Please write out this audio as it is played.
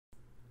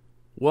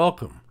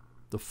Welcome.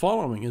 The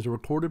following is a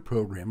recorded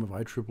program of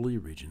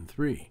IEEE Region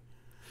 3.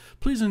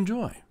 Please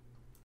enjoy.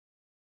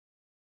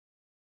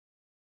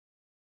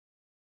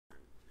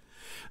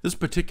 This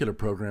particular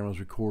program was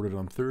recorded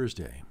on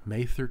Thursday,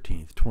 May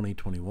 13th,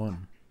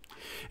 2021.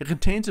 It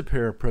contains a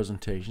pair of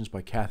presentations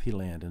by Kathy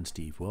Land and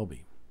Steve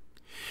Welby.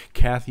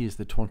 Kathy is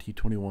the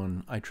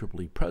 2021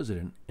 IEEE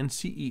President and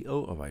CEO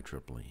of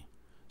IEEE.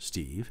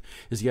 Steve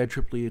is the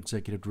IEEE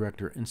Executive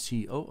Director and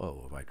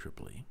COO of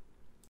IEEE.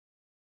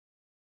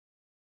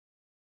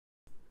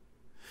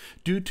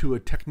 Due to a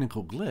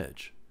technical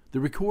glitch, the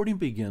recording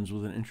begins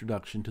with an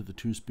introduction to the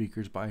two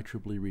speakers by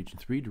IEEE Region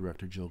 3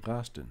 Director Jill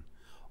Gostin,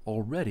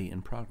 already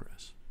in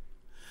progress.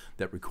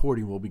 That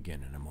recording will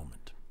begin in a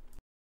moment.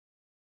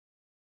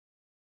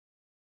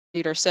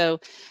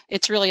 So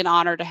it's really an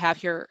honor to have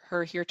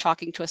her here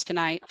talking to us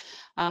tonight.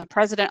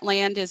 President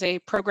Land is a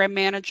program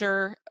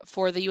manager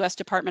for the U.S.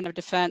 Department of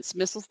Defense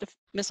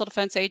Missile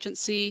Defense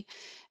Agency,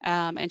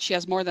 and she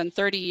has more than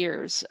 30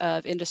 years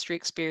of industry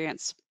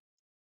experience.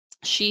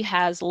 She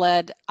has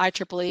led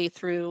IEEE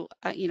through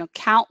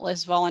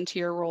countless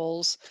volunteer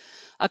roles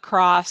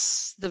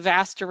across the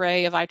vast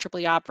array of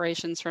IEEE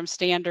operations, from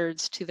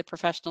standards to the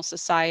professional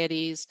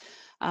societies,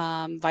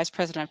 Vice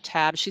President of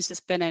TAB. She's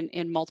just been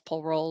in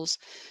multiple roles.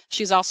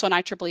 She's also an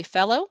IEEE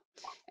Fellow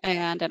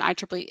and an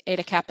IEEE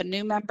Eta Kappa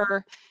new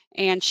member,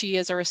 and she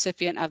is a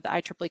recipient of the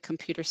IEEE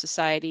Computer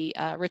Society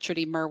Richard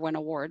E. Merwin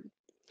Award.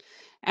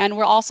 And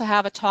we'll also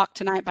have a talk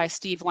tonight by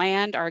Steve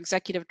Land, our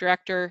Executive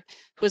Director,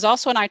 who is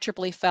also an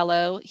IEEE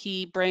Fellow.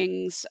 He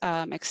brings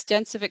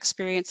extensive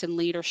experience in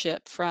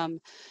leadership, from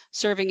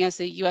serving as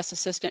the U.S.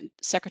 Assistant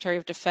Secretary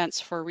of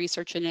Defense for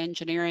Research and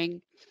Engineering.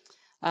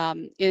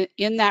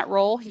 In that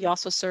role, he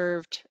also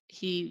served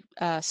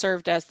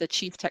as the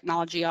Chief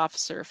Technology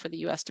Officer for the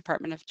U.S.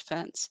 Department of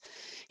Defense.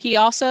 He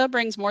also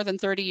brings more than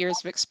 30 years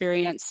of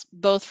experience,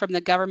 both from the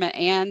government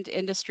and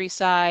industry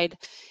side,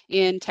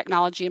 in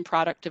technology and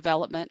product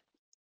development.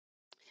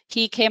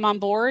 He came on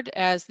board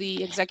as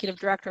the Executive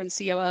Director and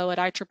COO at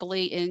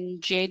IEEE in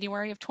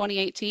January of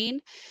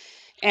 2018.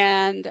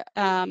 And,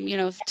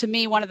 to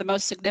me, one of the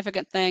most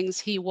significant things,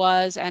 he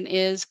was and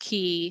is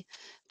key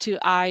to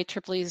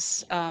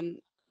IEEE's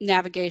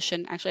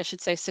navigation, actually I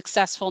should say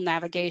successful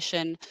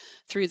navigation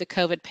through the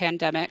COVID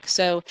pandemic.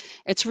 So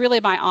it's really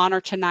my honor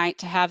tonight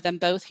to have them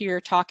both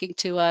here talking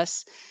to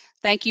us.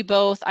 Thank you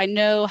both. I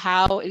know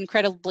how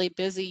incredibly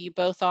busy you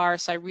both are,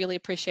 so I really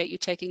appreciate you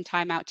taking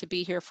time out to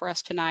be here for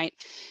us tonight.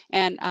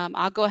 And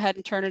I'll go ahead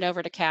and turn it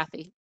over to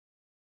Kathy.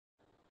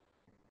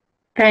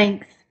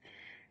 Thanks.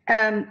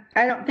 I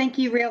don't think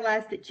you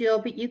realized it, Jill,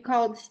 but you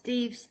called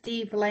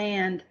Steve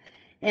Land.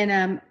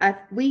 And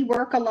we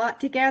work a lot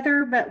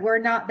together, but we're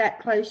not that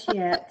close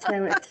yet.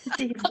 So it's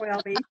Steve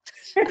Welby.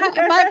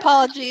 My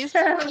apologies.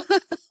 So,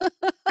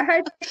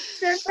 I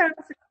think sometimes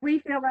we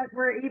feel like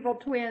we're evil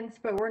twins,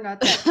 but we're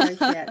not that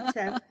close yet.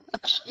 So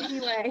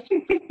anyway,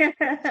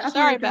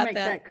 Sorry about make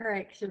that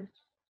correction.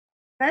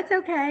 That's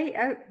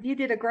okay. You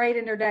did a great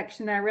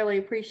introduction. I really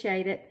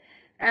appreciate it.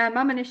 I'm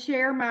going to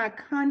share my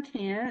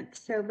content.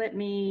 So let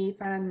me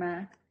find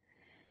my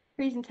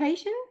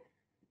presentation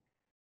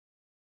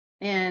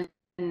and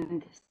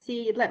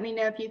see. Let me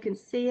know if you can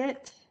see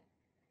it.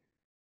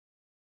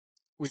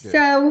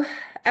 So,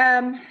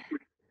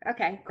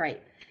 okay, great.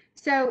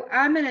 So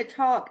I'm going to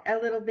talk a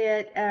little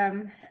bit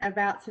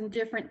about some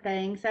different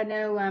things. I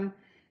know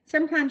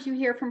sometimes you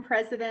hear from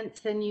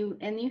presidents and you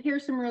hear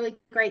some really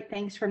great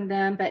things from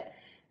them, but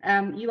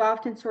you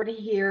often sort of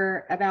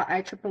hear about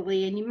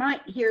IEEE, and you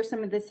might hear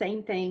some of the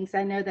same things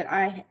I know that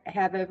I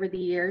have over the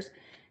years.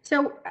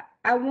 So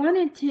I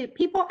wanted to,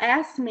 people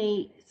ask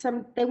me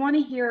they want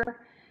to hear,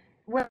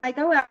 when I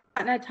go out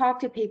and I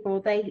talk to people,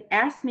 they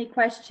ask me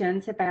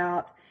questions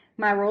about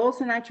my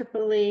roles in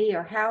IEEE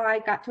or how I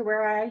got to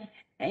where I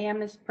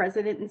am as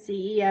president and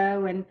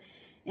CEO.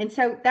 And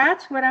so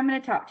that's what I'm going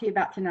to talk to you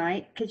about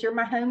tonight, because you're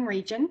my home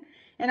region.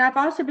 And I've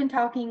also been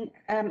talking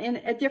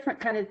in a different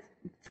kind of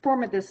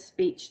form of this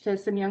speech to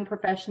some young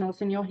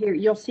professionals, and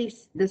you'll see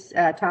this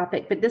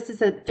topic, but this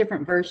is a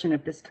different version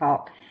of this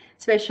talk,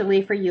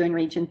 especially for you in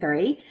Region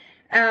 3.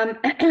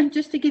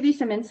 Just to give you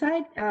some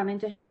insight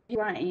into who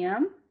I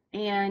am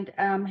and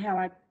how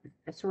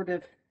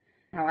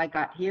I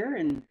got here,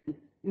 and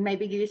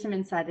maybe give you some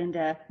insight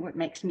into what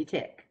makes me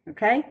tick.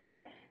 Okay.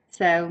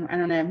 So I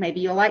don't know,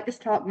 maybe you'll like this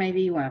talk,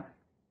 maybe you won't.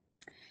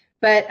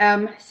 But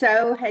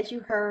so as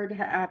you heard,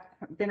 I've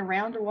been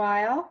around a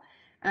while,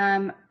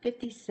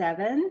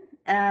 57,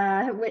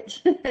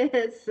 which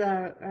is,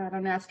 I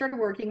don't know, I started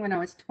working when I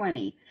was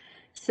 20.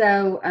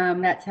 So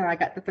that's how I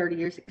got the 30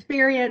 years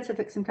experience. I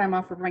took some time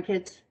off with my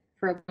kids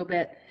for a little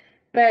bit,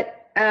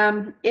 but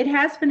it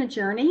has been a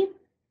journey.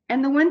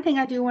 And the one thing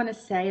I do want to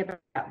say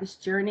about this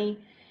journey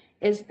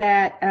is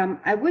that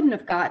I wouldn't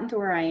have gotten to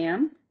where I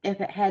am if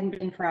it hadn't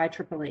been for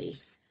IEEE.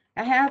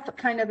 I have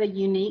kind of a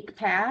unique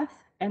path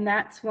And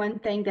that's one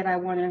thing that I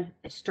want to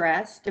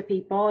stress to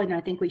people, and I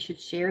think we should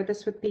share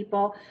this with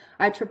people.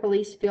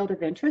 IEEE's field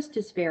of interest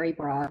is very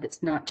broad.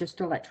 It's not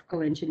just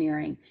electrical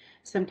engineering.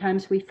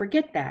 Sometimes we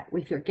forget that.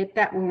 We forget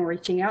that when we're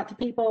reaching out to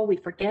people. We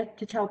forget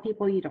to tell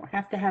people you don't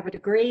have to have a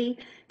degree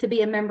to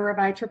be a member of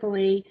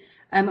IEEE.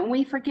 And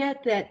we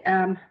forget that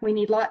we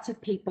need lots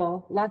of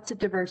people, lots of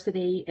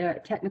diversity,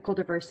 technical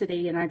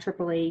diversity in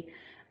IEEE.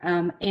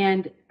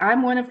 And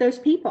I'm one of those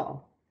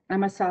people.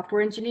 I'm a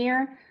software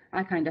engineer.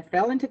 I kind of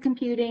fell into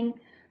computing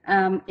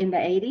in the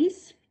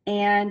 80s.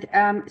 And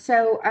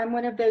so I'm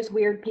one of those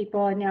weird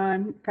people, and now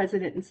I'm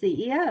president and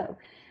CEO.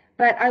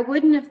 But I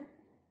wouldn't have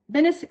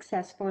been as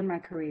successful in my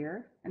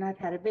career, and I've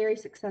had a very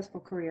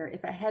successful career,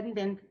 if I hadn't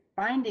been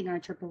finding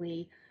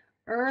IEEE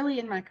early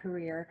in my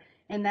career.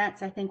 And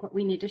that's, I think, what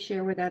we need to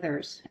share with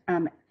others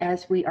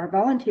as we are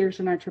volunteers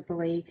in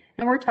IEEE,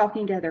 and we're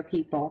talking to other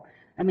people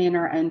in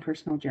our own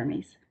personal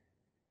journeys.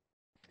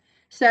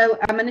 So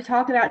I'm going to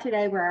talk about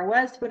today where I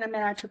was when I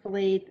met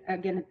IEEE,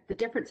 again, the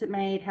difference it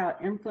made, how it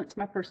influenced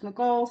my personal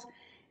goals,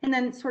 and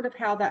then sort of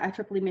how the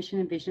IEEE mission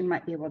and vision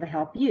might be able to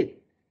help you.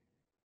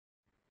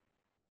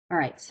 All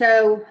right,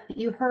 so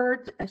you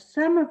heard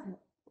some of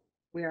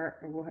where,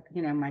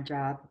 my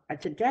job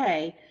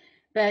today,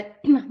 but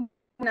when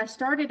I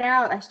started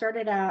out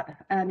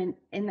in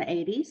the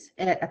 80s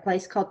at a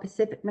place called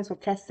Pacific Missile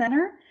Test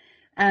Center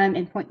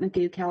in Point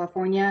Mugu,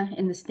 California,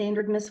 in the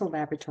Standard Missile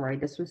Laboratory.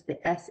 This was the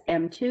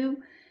SM2,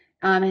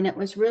 and it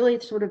was really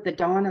sort of the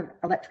dawn of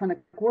electronic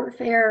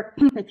warfare.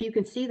 If you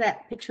can see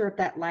that picture of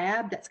that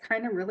lab, that's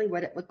kind of really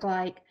what it looked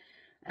like.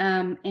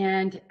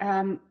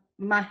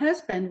 My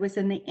husband was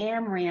in the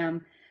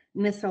AMRAAM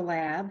missile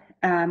lab.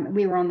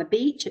 We were on the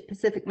beach at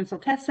Pacific Missile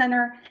Test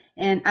Center,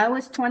 and I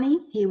was 20,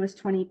 he was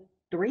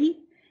 23.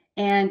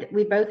 And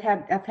we both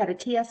I've had a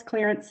TS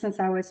clearance since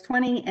I was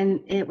 20.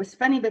 And it was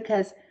funny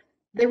because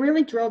they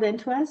really drilled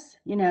into us,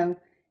 you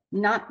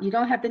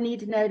don't have the need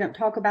to know, don't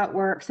talk about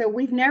work. So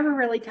we've never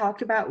really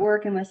talked about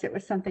work unless it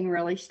was something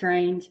really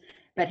strange.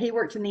 But he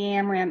worked in the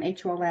AMRAAM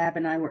HWL lab,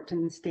 and I worked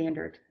in the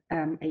standard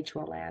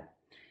HWL lab.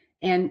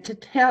 And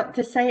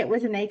to say it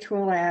was an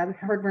HWL lab,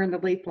 hardware in the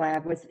loop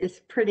lab,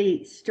 is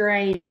pretty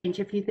strange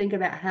if you think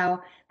about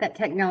how that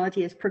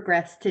technology has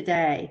progressed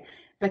today,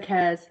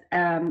 because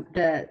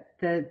the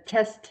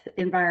test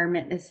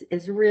environment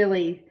is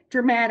really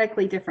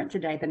dramatically different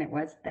today than it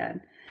was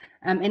then.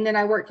 And then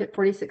I worked at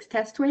 46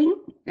 Test Wing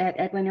at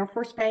Eglin Air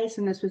Force Base,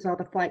 and this was all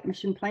the flight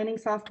mission planning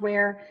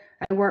software.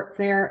 I worked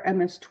there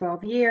almost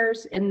 12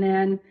 years, and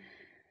then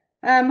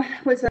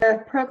was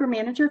a program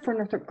manager for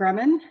Northrop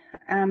Grumman,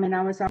 and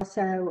I was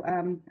also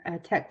a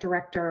tech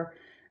director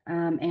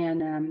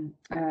and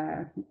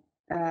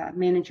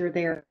manager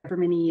there for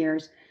many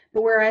years.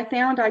 But where I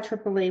found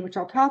IEEE, which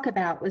I'll talk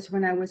about, was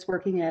when I was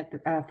working at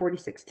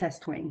 46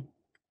 Test Wing,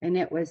 and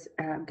it was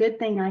a good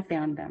thing I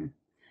found them.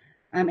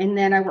 And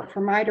then I worked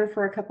for MITRE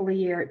for a couple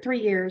of 3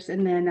 years,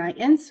 and then I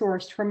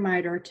insourced from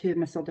MITRE to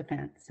Missile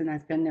Defense, and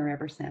I've been there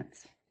ever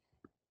since.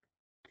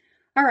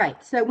 All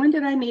right, so when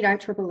did I meet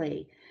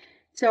IEEE?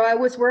 So I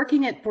was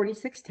working at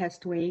 46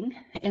 Test Wing,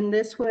 and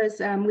this was,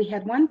 we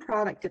had one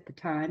product at the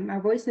time.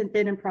 I've always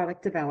been in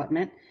product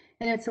development,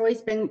 and it's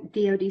always been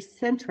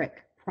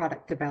DoD-centric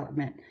product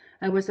development.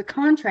 I was a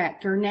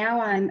contractor.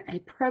 Now I'm a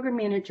program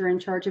manager in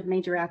charge of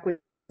major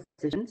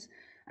acquisitions.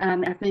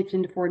 I've moved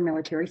into foreign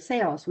military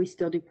sales. We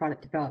still do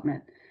product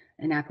development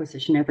and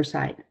acquisition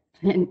oversight,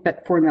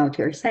 but foreign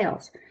military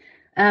sales.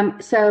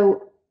 But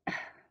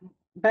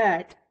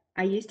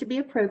I used to be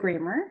a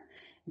programmer.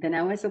 Then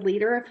I was a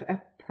leader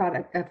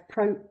of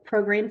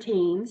program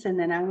teams, and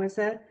then I was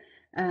a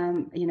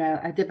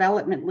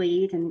development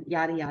lead, and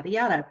yada yada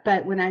yada.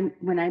 But when I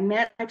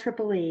met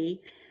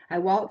IEEE, I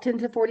walked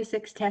into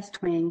 46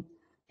 Test Wing,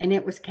 and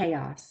it was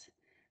chaos.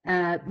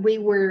 We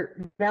were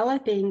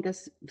developing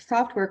this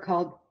software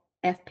called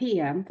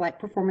FPM, Flight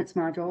Performance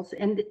Modules,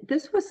 and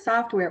this was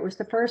software. It was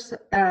the first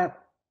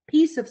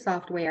piece of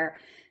software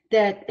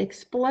that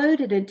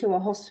exploded into a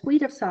whole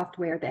suite of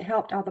software that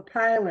helped all the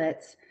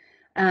pilots.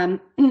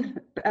 It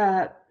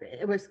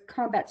was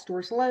combat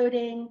stores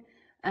loading.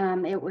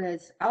 It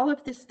was all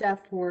of this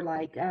stuff for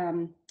like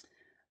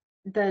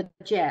the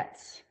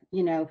jets,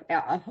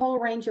 a whole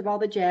range of all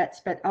the jets,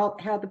 but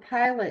how the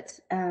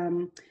pilots,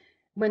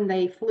 when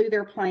they flew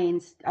their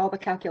planes, all the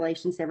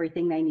calculations,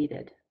 everything they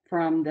needed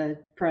from the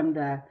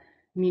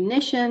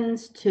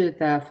munitions to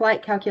the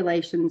flight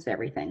calculations,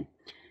 everything.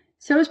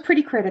 So it was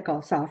pretty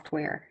critical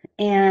software.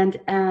 And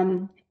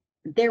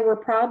there were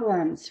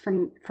problems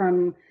from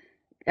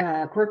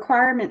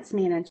requirements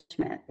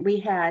management. We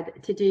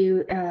had to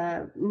do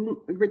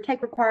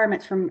take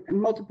requirements from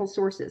multiple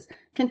sources,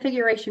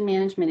 configuration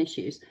management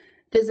issues,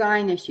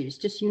 design issues,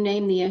 just you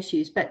name the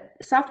issues. But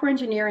software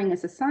engineering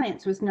as a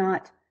science was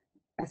not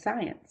a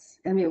science.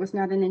 I mean, it was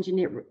not an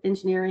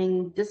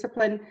engineering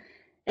discipline,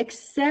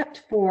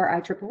 except for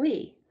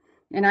IEEE.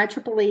 And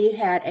IEEE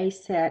had a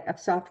set of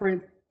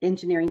software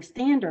engineering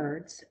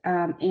standards,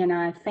 and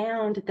I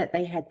found that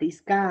they had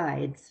these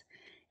guides.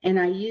 and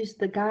I used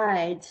the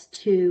guides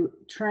to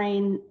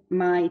train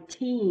my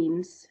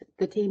teams,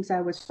 the teams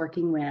I was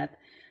working with,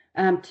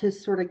 to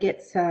sort of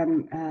get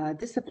some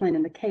discipline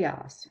in the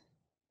chaos.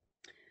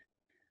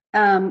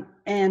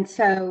 And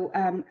so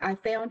I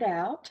found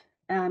out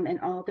in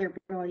all their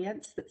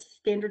brilliance that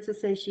Standards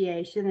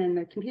Association and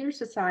the Computer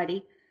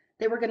Society,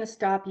 they were going to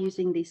stop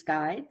using these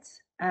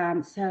guides.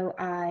 So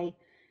I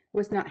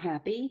was not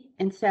happy.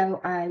 And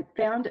so I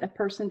found a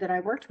person that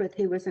I worked with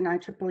who was an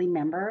IEEE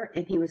member,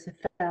 and he was a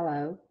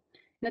fellow.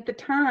 And at the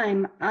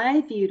time, I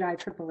viewed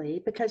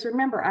IEEE because,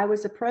 remember, I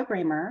was a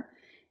programmer,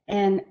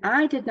 and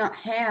I did not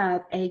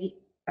have a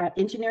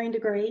engineering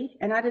degree,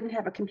 and I didn't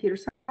have a computer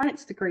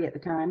science degree at the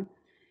time.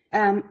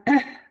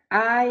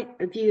 I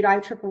viewed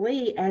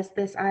IEEE as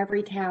this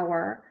ivory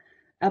tower,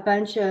 a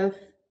bunch of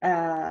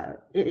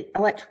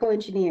electrical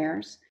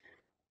engineers,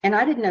 and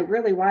I didn't know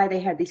really why they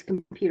had these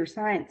computer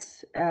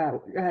science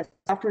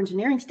software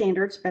engineering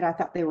standards, but I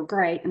thought they were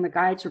great and the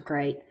guides were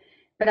great.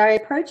 But I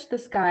approached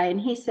this guy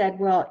and he said,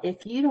 well,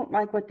 if you don't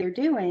like what they're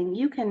doing,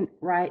 you can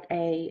write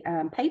a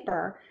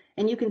paper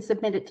and you can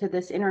submit it to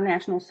this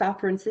International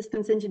Software and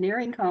Systems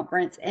Engineering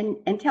Conference and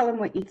tell them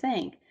what you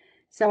think.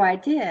 So I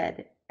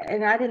did,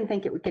 and I didn't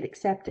think it would get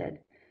accepted.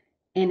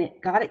 And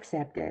it got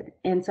accepted.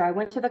 And so I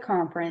went to the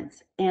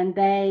conference, and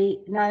they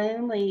not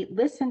only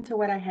listened to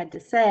what I had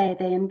to say,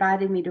 they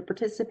invited me to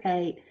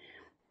participate.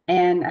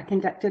 And I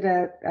conducted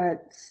a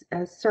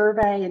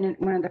survey, and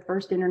one of the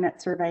first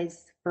internet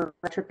surveys for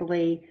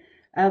IEEE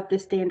of the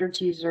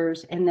standards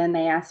users. And then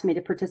they asked me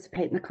to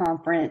participate in the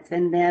conference,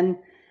 and then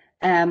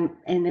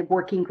in the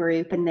working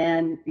group, and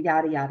then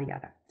yada, yada,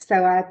 yada.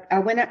 So I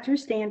went up through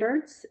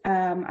standards.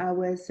 I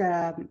was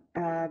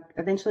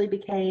eventually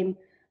became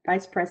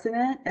Vice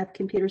President of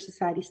Computer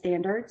Society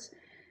Standards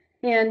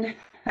and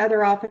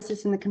other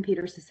offices in the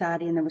Computer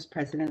Society, and then was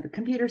President of the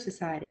Computer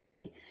Society.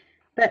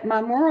 But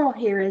my moral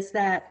here is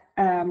that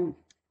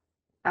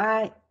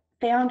I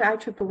found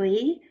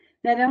IEEE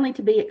not only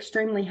to be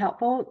extremely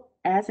helpful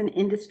as an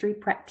industry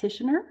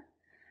practitioner,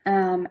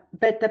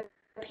 but the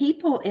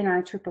people in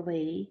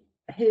IEEE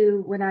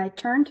who, when I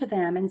turned to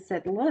them and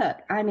said, look,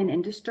 I'm in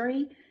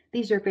industry,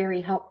 these are very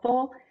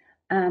helpful,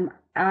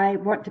 I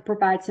want to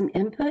provide some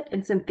input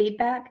and some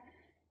feedback,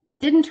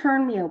 didn't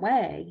turn me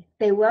away.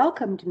 They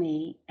welcomed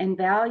me and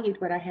valued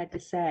what I had to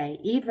say,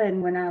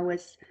 even when I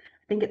was,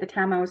 I think at the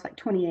time I was like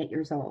 28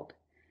 years old.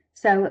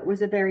 So it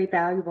was a very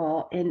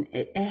valuable, and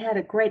it had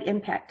a great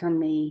impact on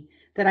me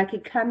that I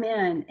could come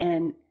in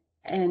and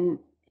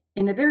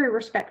in a very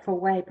respectful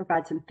way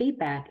provide some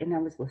feedback, and I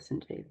was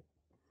listened to.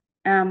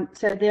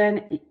 So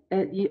then,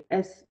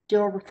 as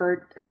Jill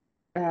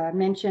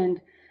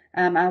mentioned,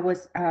 I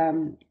was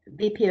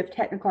VP of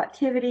Technical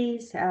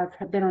Activities.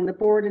 I've been on the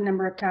board a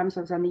number of times.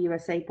 I was on the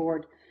USA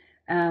board.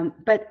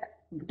 But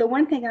the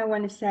one thing I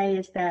want to say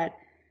is that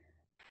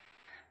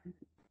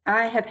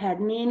I have had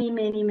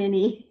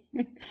many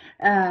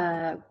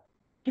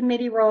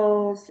committee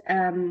roles.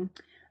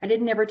 I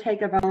didn't ever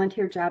take a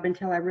volunteer job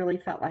until I really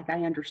felt like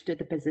I understood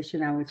the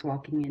position I was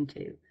walking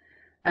into.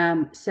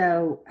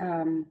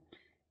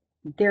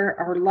 There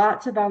are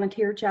lots of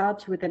volunteer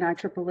jobs within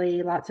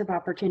IEEE, lots of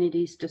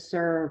opportunities to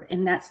serve,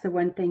 and that's the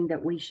one thing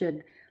that we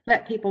should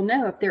let people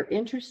know if they're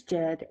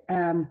interested.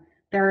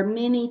 There are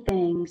many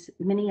things,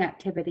 many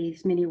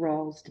activities, many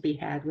roles to be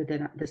had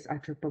within this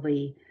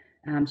IEEE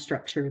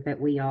structure that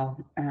we all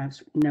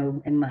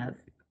know and love.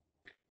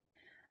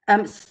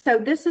 So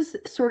this is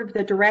sort of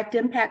the direct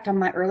impact on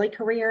my early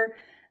career.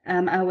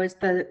 I was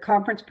the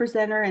conference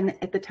presenter, and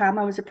at the time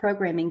I was a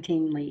programming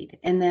team lead.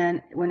 And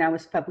then when I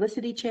was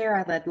publicity chair,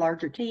 I led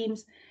larger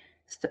teams.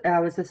 I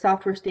was the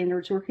software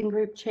standards working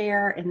group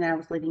chair, and then I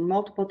was leading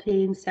multiple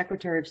teams,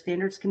 secretary of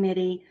standards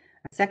committee,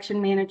 a section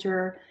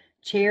manager,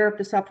 chair of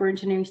the software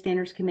engineering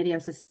standards committee. I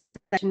was a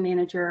section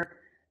manager,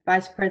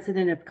 vice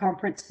president of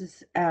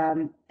conferences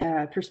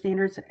for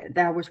standards.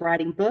 I was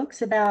writing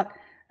books about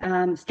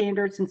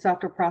standards and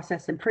software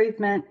process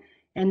improvement.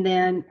 And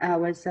then I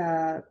was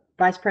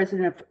vice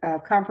president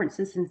of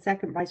conferences and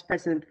second vice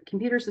president of the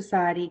Computer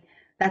Society.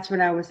 That's when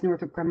I was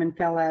Northrop Grumman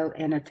Fellow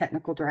and a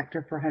technical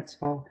director for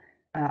Huntsville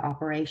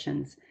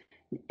operations.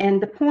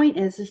 And the point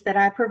is that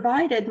I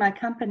provided my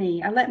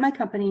company, I let my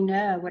company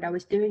know what I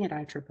was doing at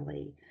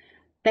IEEE.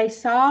 They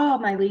saw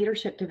my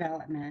leadership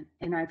development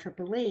in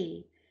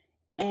IEEE,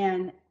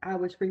 and I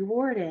was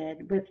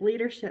rewarded with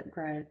leadership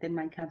growth in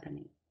my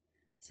company.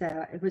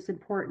 So it was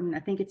important. I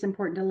think it's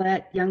important to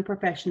let young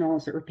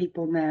professionals or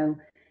people know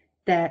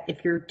that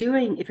if you're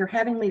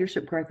having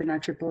leadership growth in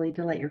IEEE,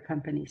 to let your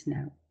companies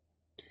know.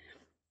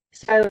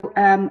 So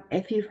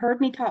if you've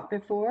heard me talk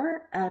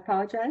before, I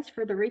apologize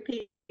for the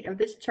repeat of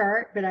this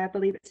chart, but I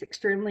believe it's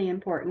extremely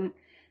important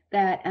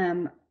that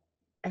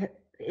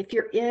if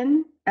you're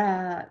in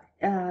a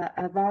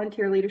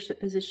volunteer leadership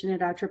position at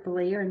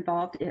IEEE or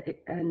involved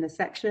in the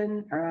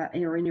section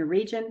or in your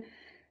region,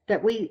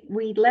 that we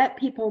let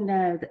people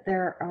know that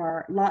there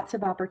are lots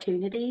of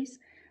opportunities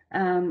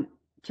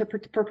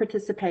for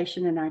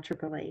participation in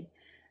IEEE.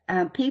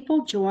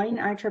 People join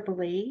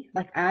IEEE,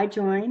 like I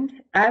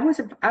joined. I was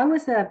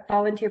a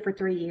volunteer for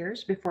 3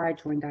 years before I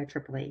joined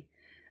IEEE.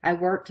 I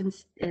worked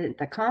at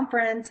the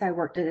conference. I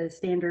worked at a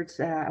standards.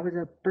 I was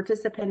a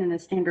participant in a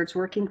standards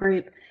working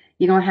group.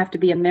 You don't have to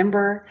be a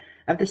member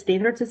of the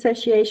Standards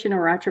Association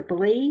or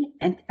IEEE,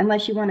 and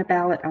unless you want a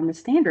ballot on the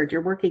standard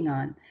you're working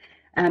on,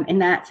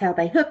 and that's how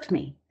they hooked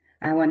me.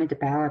 I wanted to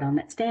ballot on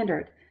that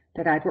standard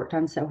that I'd worked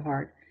on so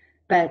hard.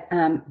 But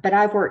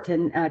I've worked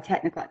in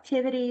technical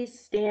activities,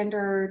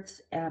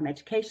 standards,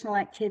 educational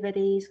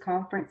activities,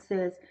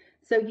 conferences.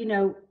 So, you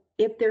know,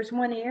 if there's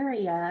one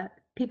area,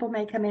 people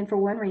may come in for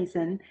one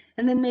reason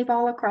and then move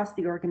all across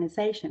the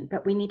organization,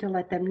 but we need to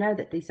let them know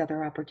that these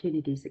other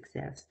opportunities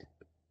exist.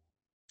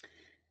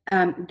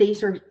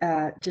 These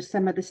are just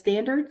some of the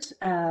standards.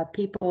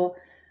 People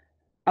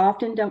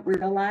often don't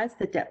realize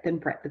the depth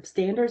and breadth of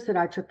standards that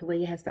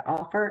IEEE has to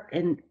offer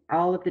and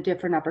all of the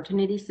different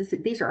opportunities.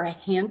 These are a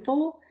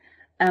handful.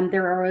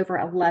 There are over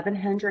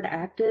 1,100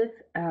 active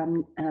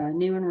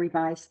new and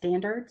revised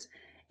standards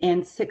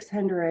and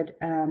 600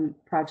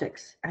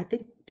 projects. I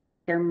think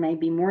there may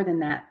be more than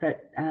that,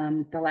 but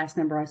the last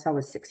number I saw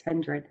was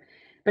 600.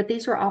 But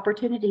these are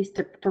opportunities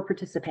for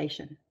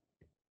participation.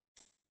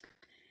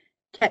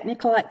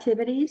 Technical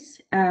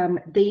activities,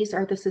 these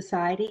are the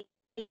societies.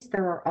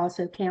 There are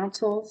also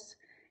councils,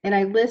 and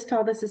I list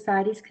all the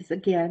societies because,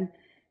 again,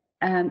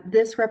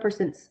 this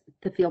represents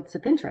the fields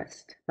of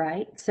interest,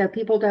 right? So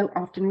people don't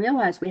often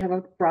realize we have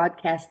a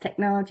broadcast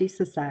technology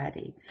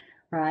society,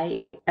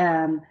 right?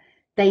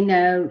 They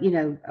know, you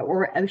know,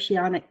 or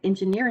oceanic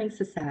engineering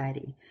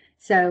society.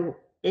 So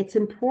it's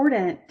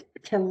important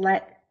to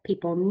let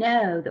people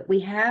know that we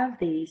have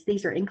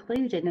these are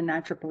included in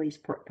IEEE's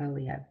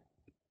portfolio.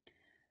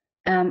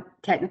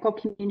 Technical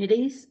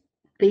communities,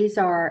 these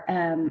are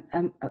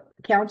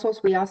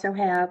councils. We also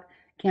have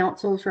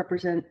councils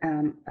represent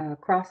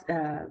across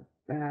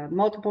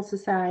multiple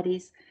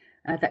societies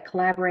that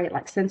collaborate,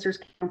 like Sensors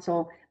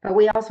Council, but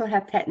we also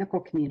have technical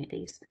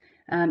communities.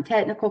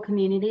 Technical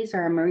communities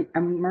are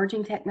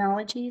emerging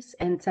technologies,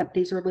 and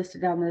these are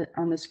listed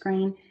on the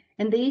screen.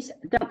 And these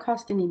don't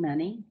cost any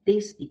money.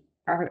 These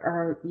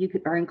are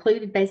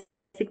included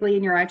basically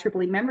in your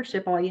IEEE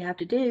membership. All you have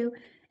to do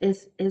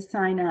is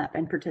sign up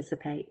and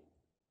participate.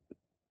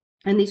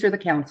 And these are the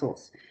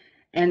councils.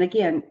 And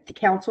again, the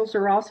councils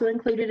are also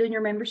included in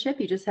your membership.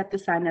 You just have to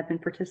sign up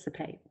and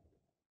participate.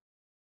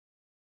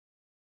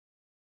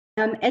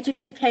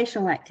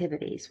 Educational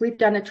activities. We've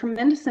done a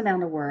tremendous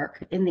amount of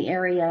work in the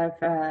area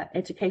of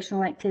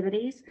educational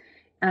activities.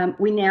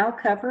 We now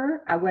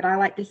cover what I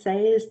like to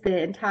say is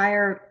the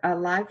entire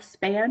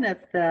lifespan of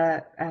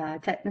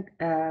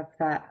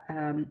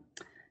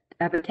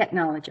a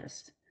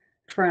technologist,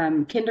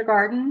 from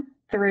kindergarten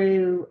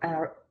through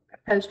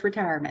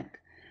post-retirement.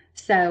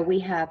 So we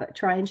have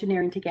Try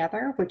Engineering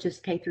Together, which is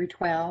K through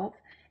 12,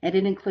 and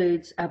it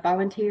includes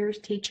volunteers,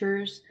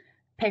 teachers,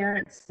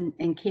 parents,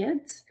 and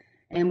kids.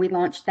 And we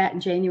launched that in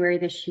January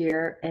this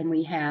year. And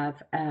we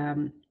have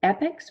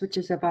EPICS, which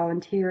is a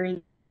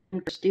volunteering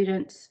for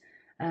students.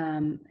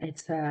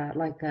 It's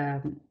like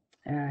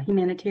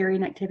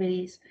humanitarian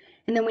activities.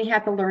 And then we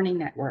have the Learning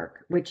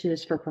Network, which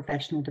is for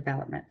professional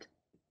development.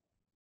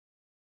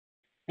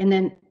 And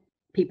then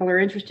people are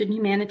interested in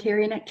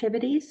humanitarian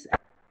activities.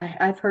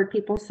 I've heard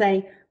people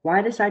say,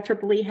 why does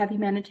IEEE have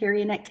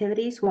humanitarian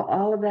activities? Well,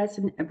 all of us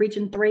in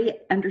Region 3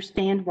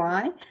 understand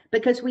why,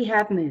 because we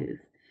have MOVE.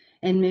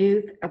 And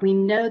MOVE, we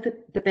know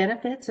the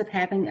benefits of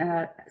having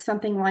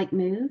something like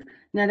MOVE,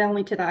 not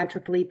only to the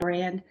IEEE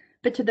brand,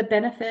 but to the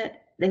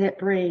benefit that it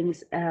brings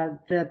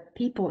the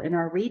people in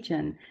our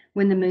region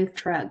when the MOVE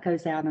truck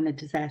goes out on a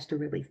disaster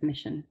relief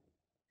mission.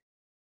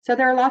 So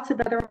there are lots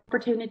of other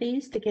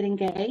opportunities to get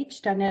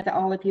engaged. I know that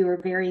all of you are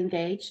very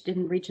engaged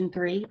in Region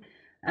 3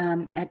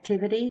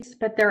 activities,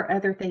 but there are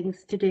other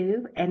things to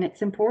do. And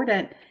it's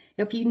important,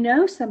 if you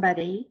know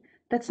somebody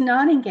that's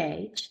not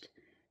engaged,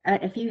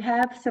 if you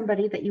have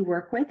somebody that you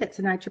work with that's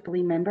an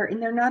IEEE member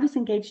and they're not as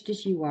engaged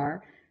as you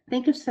are,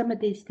 think of some of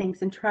these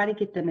things and try to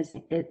get them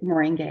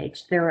more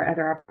engaged. There are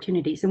other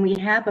opportunities. And we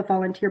have a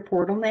volunteer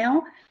portal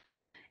now.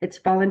 It's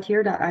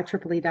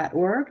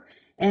volunteer.ieee.org.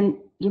 And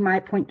you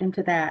might point them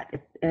to that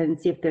and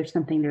see if there's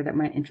something there that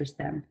might interest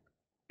them.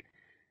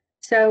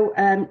 So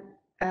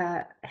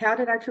how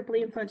did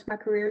IEEE influence my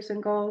careers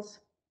and goals?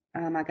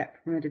 I got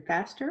promoted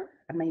faster.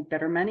 I made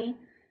better money.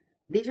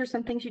 These are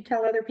some things you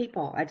tell other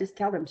people. I just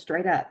tell them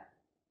straight up.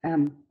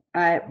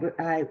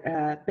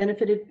 I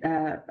benefited,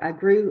 I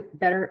grew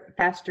better,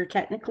 faster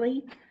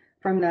technically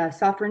from the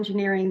software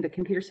engineering, the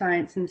computer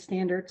science, and the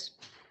standards.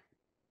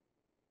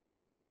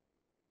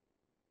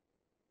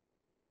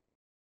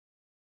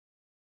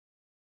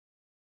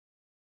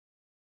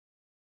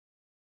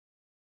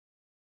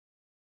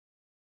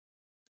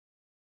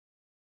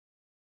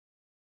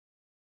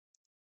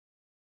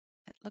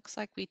 It looks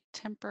like we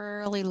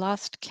temporarily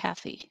lost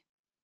Kathy.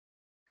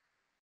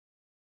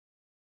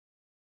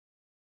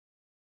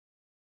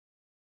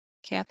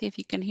 Kathy, if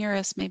you can hear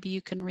us, maybe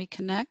you can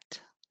reconnect.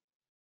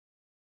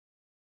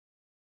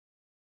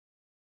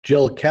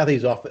 Jill,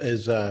 Kathy's off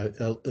is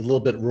a little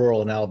bit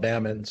rural in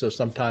Alabama, and so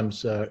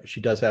sometimes she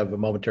does have a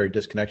momentary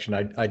disconnection.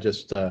 I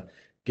just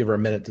give her a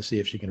minute to see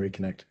if she can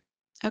reconnect.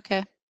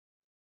 Okay.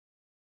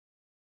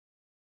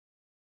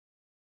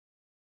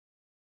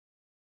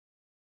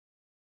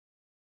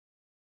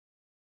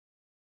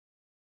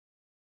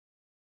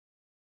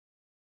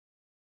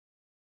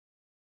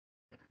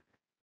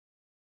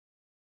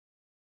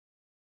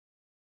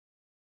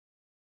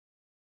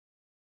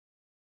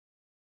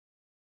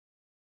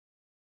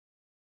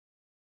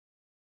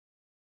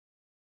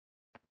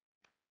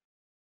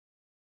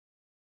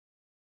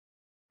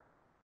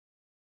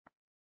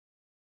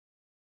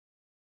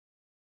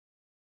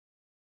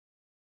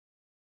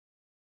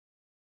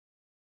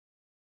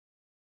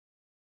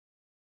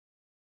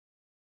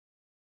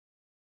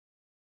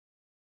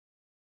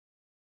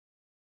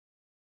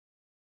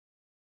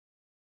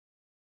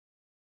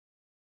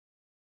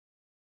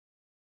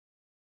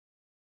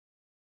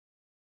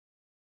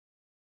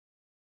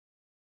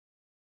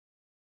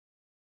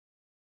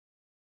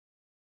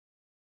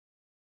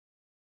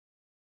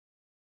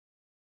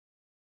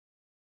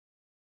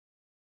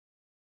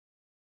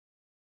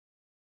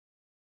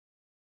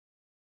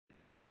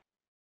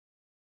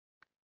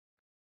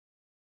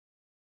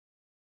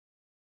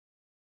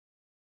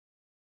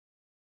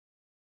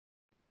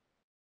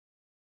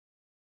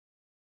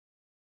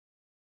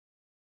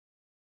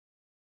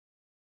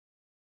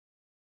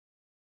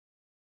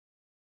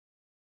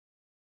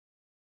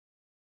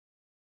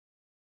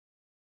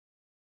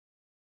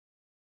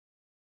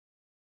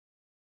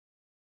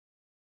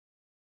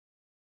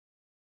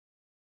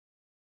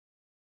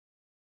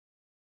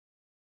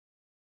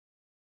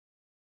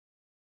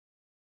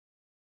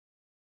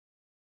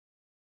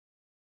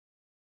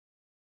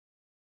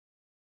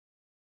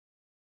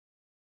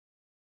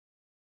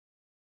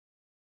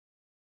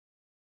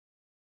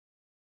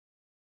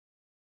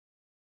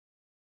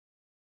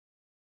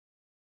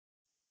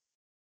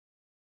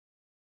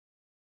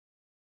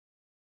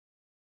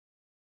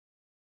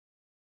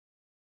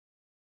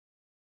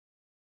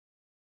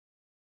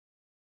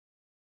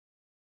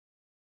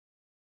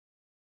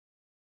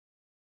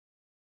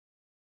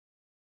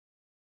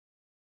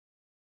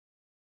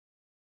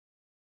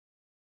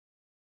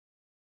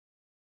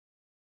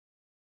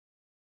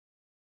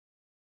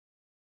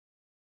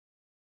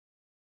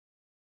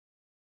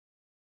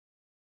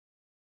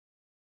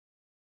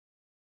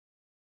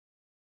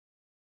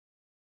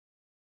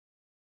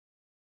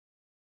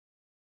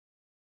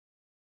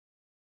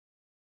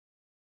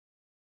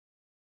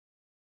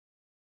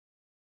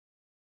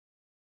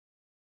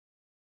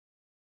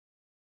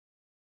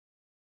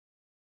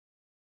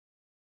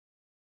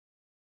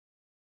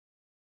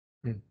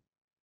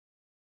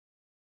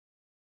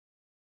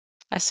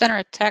 I sent her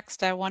a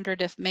text. I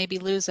wondered if maybe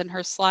losing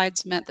her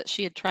slides meant that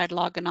she had tried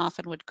logging off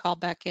and would call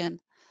back in.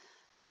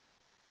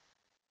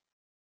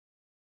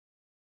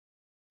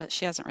 But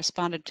she hasn't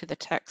responded to the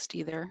text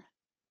either.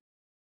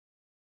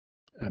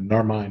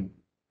 Nor mine.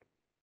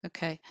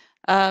 Okay.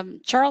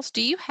 Charles,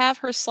 do you have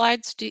her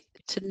slides to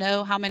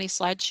know how many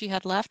slides she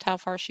had left, how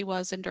far she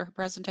was into her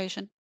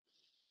presentation?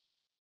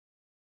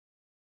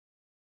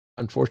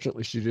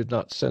 Unfortunately, she did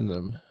not send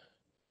them.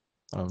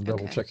 I'm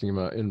double Okay. checking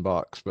my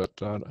inbox, but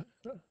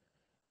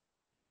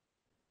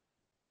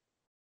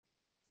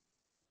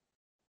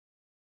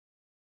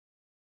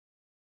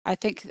I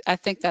think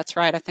that's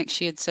right. I think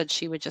she had said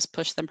she would just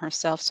push them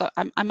herself. So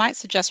I might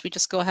suggest we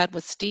just go ahead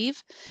with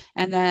Steve,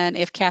 and then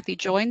if Kathy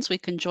joins, we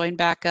can join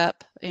back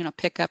up,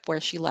 pick up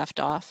where she left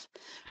off.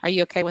 Are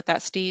you okay with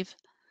that, Steve?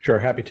 Sure,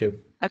 happy to.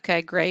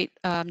 Okay, great.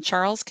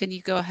 Charles, can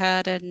you go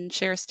ahead and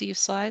share Steve's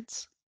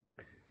slides?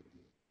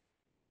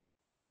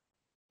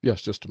 yes,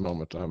 just a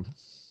moment.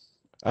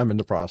 I'm in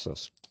the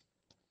process.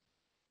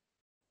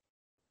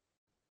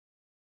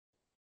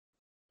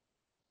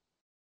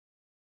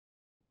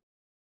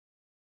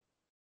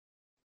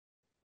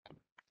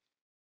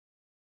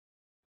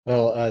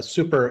 Well,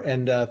 super,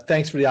 and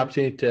thanks for the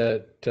opportunity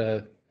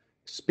to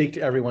speak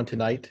to everyone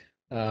tonight.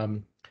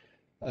 I've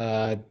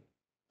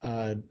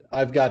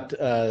got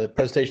a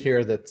presentation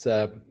here that's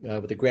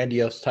with the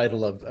grandiose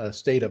title of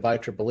State of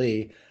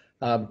IEEE.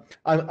 I'm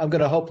going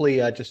to hopefully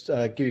just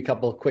give you a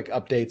couple of quick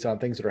updates on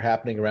things that are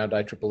happening around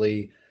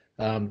IEEE.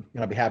 And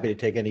I'll be happy to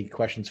take any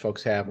questions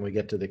folks have when we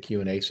get to the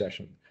Q&A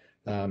session.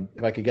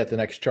 If I could get the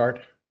next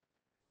chart.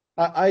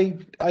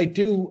 I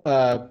do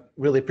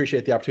really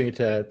appreciate the opportunity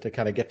to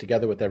kind of get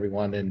together with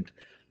everyone and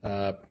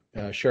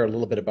share a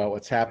little bit about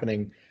what's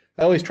happening.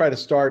 I always try to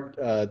start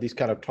these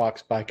kind of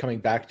talks by coming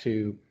back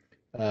to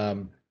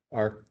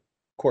our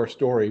core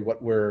story,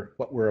 what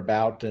we're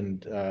about,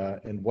 and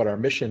what our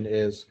mission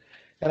is.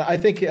 And I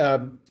think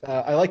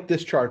I like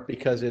this chart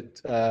because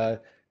it's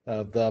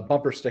the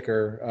bumper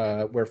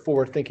sticker where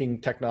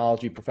forward-thinking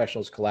technology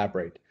professionals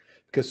collaborate.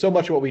 Because so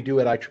much of what we do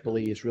at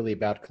IEEE is really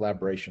about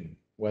collaboration,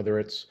 whether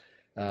it's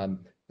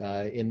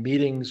in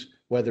meetings,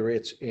 whether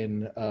it's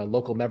in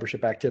local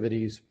membership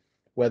activities,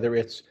 whether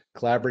it's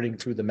collaborating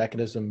through the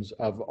mechanisms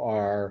of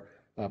our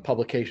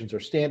publications or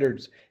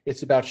standards.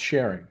 It's about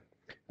sharing.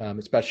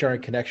 It's about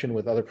sharing connection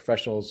with other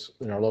professionals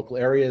in our local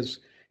areas.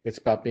 It's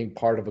about being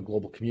part of a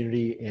global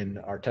community in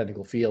our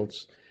technical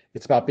fields.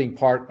 It's about being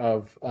part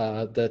of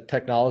the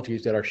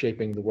technologies that are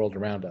shaping the world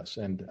around us.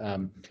 And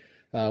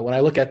when I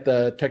look at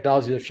the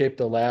technologies that have shaped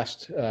the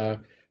last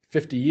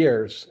 50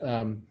 years,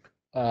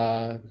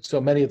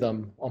 so many of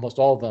them, almost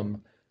all of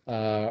them,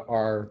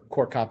 are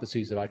core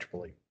competencies of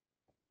IEEE.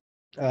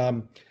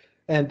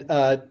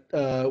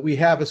 We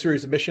have a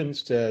series of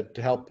missions to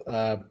help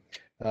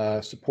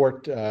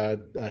support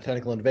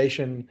technical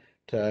innovation,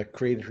 to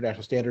create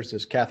international standards,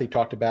 as Kathy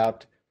talked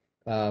about,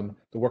 the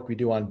work we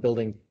do on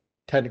building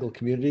technical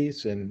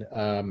communities and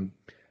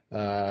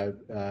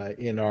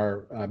in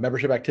our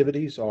membership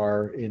activities,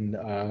 or in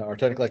our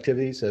technical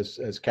activities,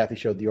 as Kathy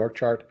showed the org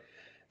chart,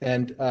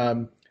 and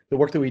the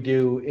work that we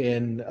do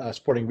in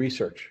supporting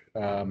research,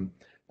 from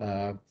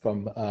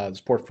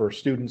support for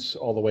students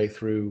all the way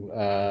through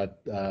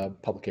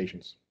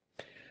publications.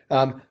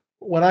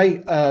 When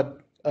I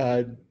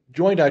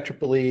joined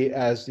IEEE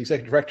as the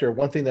executive director,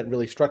 one thing that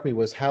really struck me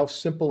was how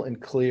simple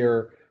and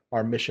clear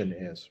our mission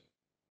is.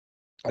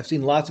 I've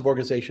seen lots of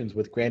organizations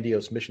with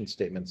grandiose mission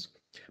statements,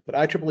 but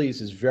IEEE's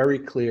is very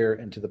clear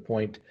and to the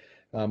point.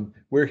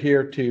 We're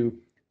here to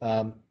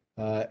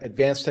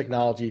advance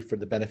technology for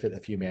the benefit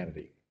of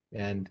humanity.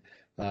 And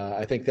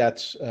I think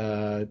that's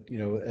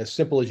as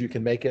simple as you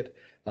can make it.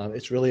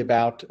 It's really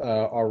about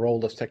our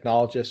role as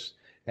technologists,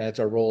 and it's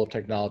our role of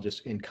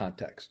technologists in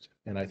context.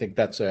 And I think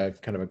that's a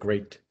kind of a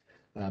great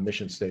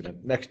mission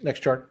statement.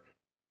 Next chart.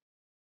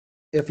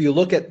 If you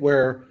look at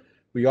where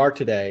we are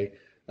today,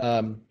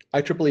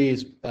 IEEE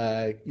is,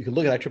 you can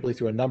look at IEEE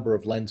through a number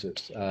of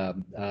lenses.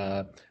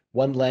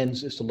 One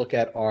lens is to look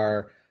at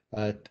our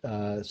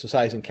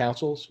societies and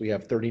councils. We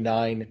have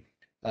 39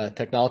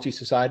 technology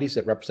societies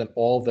that represent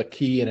all the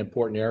key and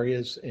important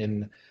areas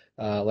in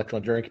electrical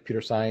engineering,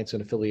 computer science,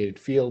 and affiliated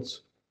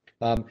fields,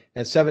 and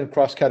 7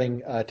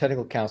 cross-cutting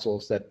technical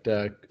councils that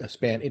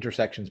span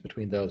intersections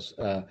between those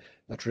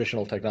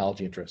traditional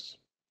technology interests.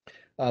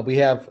 We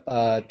have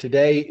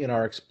today in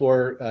our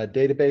Explorer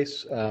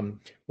database,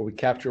 where we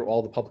capture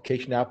all the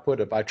publication output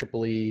of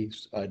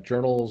IEEE's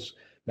journals,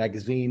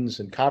 magazines,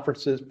 and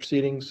conferences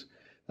proceedings.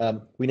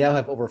 We now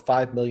have over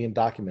 5 million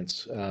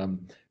documents,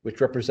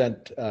 which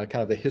represent kind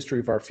of the history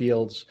of our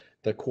fields,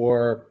 the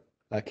core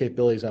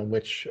capabilities on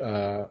which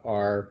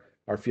our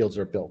fields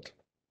are built.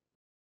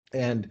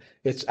 And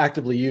it's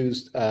actively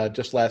used.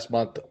 Just last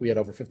month, we had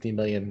over 15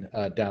 million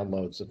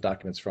downloads of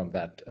documents from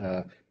that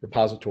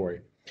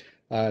repository.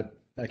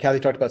 Kathy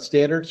talked about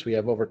standards. We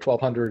have over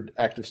 1,200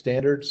 active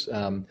standards,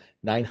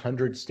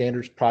 900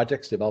 standards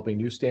projects developing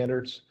new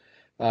standards.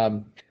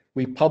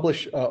 We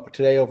publish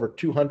today over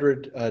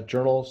 200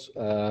 journals,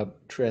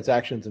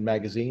 transactions, and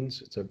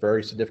magazines. It's a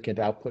very significant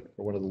output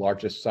for one of the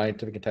largest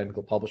scientific and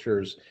technical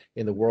publishers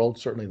in the world,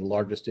 certainly the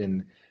largest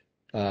in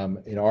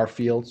our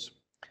fields.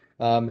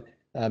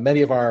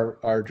 Many of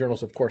our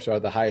journals, of course, are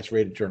the highest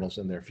rated journals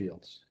in their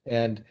fields.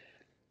 And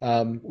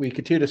we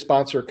continue to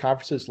sponsor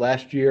conferences.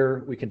 Last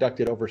year, we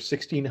conducted over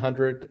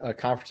 1,600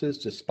 conferences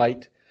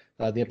despite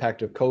the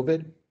impact of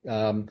COVID.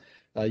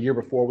 A year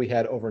before, we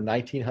had over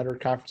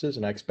 1,900 conferences,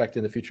 and I expect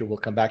in the future we'll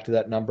come back to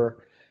that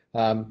number.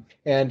 And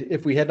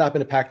if we had not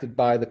been impacted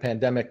by the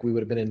pandemic, we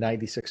would have been in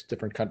 96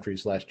 different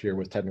countries last year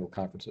with technical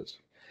conferences.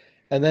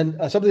 And then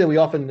something that we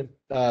often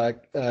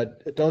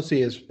don't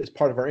see as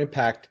part of our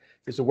impact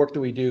is the work that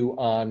we do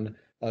on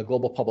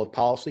global public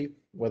policy,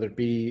 whether it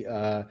be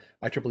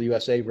IEEE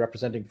USA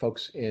representing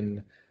folks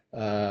in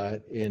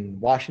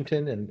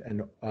Washington,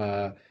 and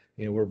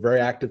we're very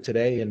active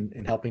today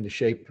in helping to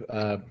shape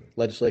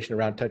legislation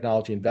around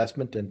technology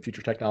investment and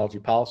future technology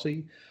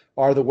policy,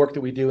 or the work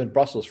that we do in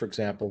Brussels, for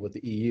example, with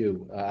the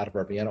EU out of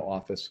our Vienna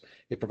office.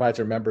 It provides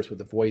our members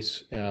with a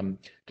voice to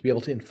be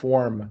able to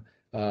inform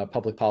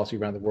public policy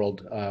around the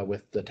world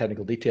with the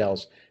technical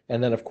details.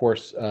 And then, of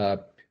course,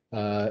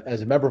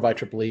 as a member of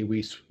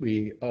IEEE,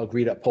 we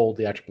agree to uphold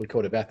the IEEE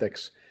Code of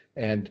Ethics,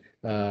 and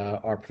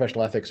our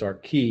professional ethics are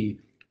key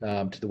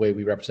to the way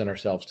we represent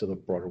ourselves to the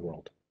broader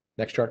world.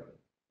 Next chart.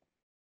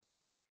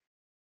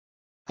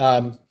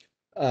 I'm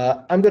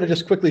going to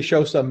just quickly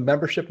show some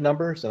membership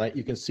numbers, and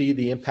you can see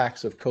the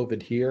impacts of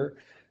COVID here.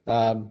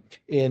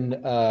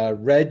 In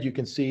red, you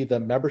can see the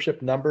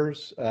membership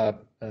numbers.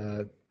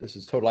 This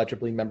is total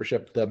IEEE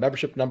membership. The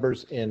membership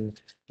numbers in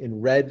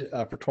red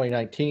for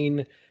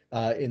 2019,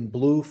 in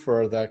blue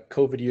for the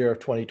COVID year of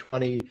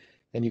 2020,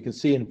 and you can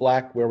see in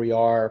black where we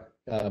are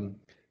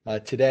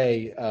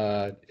today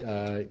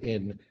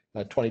in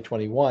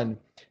 2021.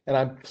 And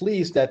I'm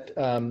pleased that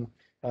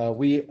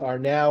we are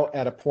now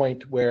at a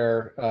point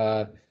where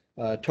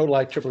total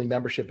IEEE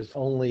membership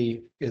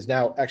is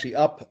now actually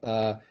up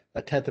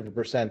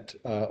 0.1%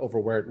 over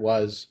where it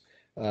was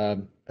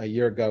a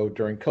year ago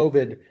during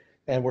COVID,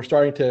 and we're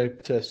starting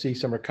to see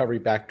some recovery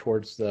back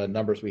towards the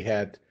numbers we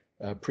had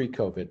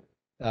pre-COVID.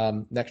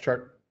 Next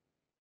chart.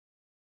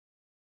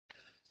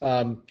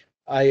 I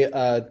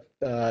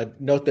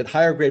note that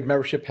higher grade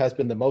membership has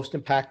been the most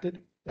impacted.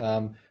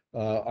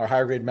 Our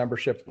higher grade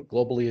membership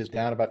globally is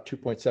down about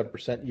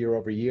 2.7% year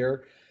over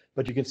year.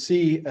 But you can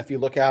see if you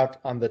look out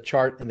on the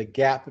chart in the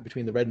gap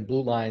between the red and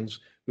blue lines,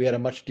 we had a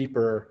much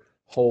deeper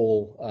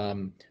hole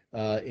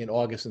in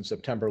August and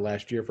September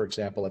last year, for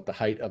example, at the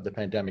height of the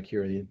pandemic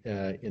here in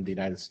the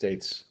United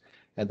States.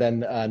 And then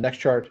next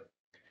chart,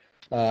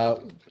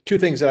 two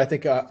things that I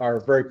think are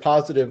very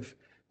positive.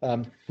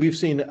 We've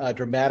seen a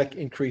dramatic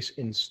increase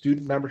in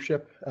student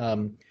membership,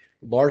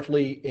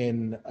 largely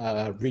in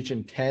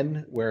Region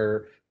 10,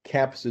 where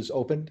campuses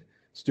opened.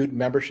 Student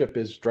membership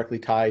is directly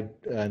tied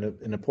in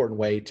an important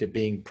way to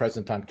being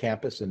present on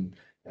campus and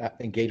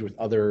engage with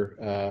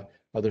other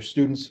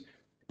students.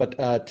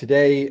 But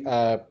today,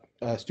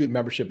 student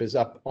membership is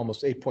up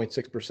almost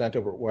 8.6%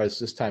 over what it was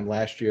this time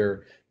last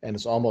year, and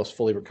it's almost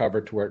fully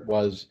recovered to where it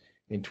was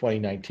in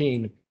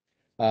 2019.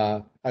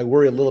 I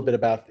worry a little bit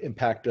about the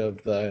impact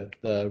of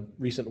the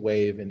recent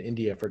wave in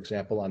India, for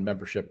example, on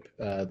membership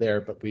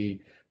there, but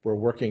we're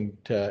working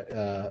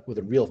with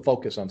a real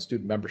focus on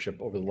student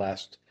membership over the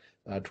last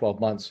 12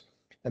 months.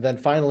 And then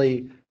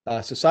finally,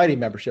 society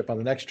membership on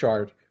the next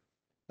chart.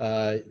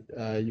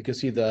 You can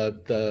see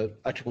the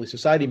IEEE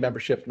society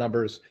membership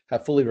numbers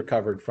have fully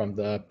recovered from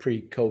the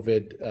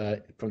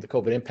pre-COVID, from the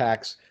COVID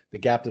impacts, the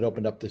gap that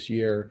opened up this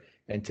year.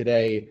 And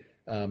today,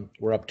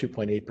 we're up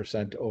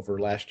 2.8% over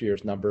last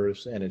year's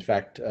numbers, and in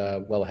fact,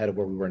 well ahead of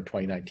where we were in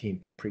 2019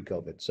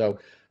 pre-COVID. So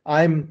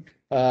I'm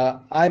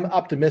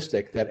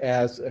optimistic that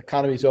as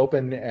economies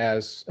open,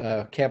 as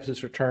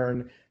campuses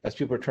return, as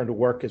people return to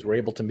work, as we're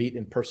able to meet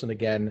in person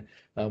again,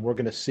 we're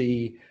going to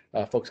see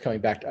folks coming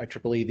back to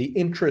IEEE. The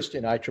interest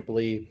in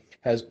IEEE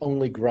has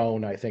only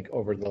grown, I think,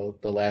 over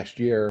the last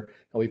year,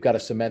 and we've got to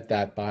cement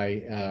that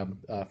by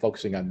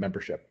focusing on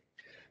membership.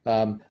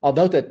 I'll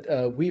note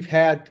that we've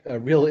had a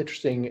real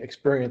interesting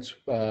experience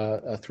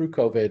through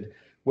COVID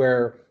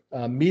where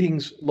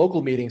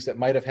local meetings that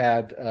might have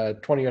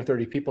had 20 or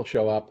 30 people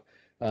show up,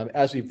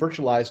 as we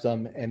virtualized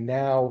them and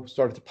now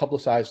started to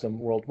publicize them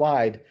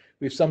worldwide,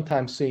 we've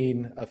sometimes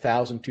seen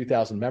 1,000,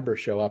 2,000 members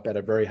show up at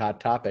a very hot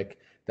topic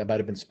that might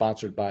have been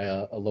sponsored by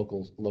a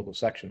local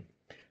section.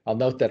 I'll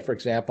note that, for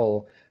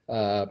example,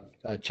 a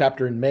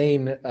chapter in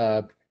Maine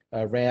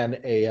ran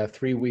a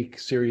 3-week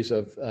series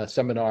of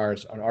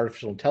seminars on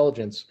artificial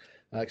intelligence,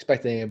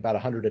 expecting about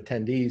 100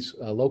 attendees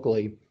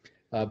locally,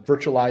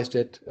 virtualized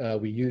it.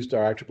 We used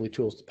our IEEE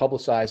tools to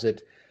publicize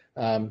it,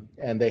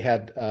 and they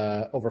had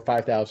over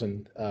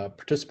 5,000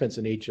 participants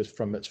in each,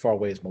 from as far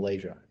away as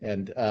Malaysia.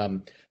 And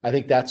I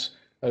think that's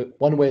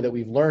one way that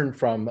we've learned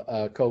from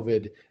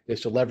COVID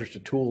is to leverage the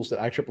tools that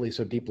IEEE is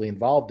so deeply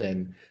involved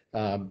in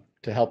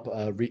to help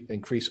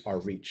increase our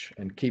reach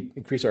and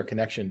increase our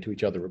connection to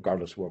each other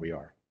regardless of where we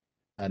are.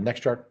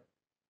 Next chart.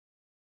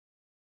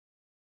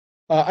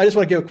 I just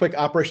want to give a quick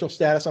operational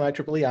status on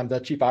IEEE. I'm the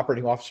Chief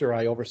Operating Officer.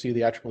 I oversee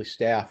the IEEE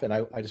staff, and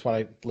I just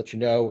want to let you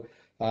know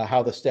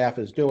how the staff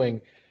is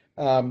doing.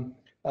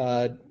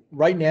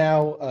 Right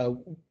now,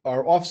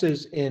 our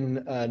offices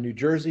in New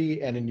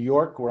Jersey and in New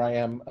York, where I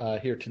am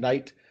here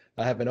tonight,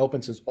 have been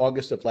open since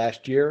August of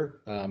last year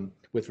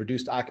with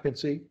reduced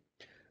occupancy.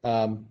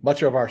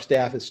 Much of our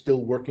staff is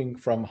still working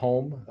from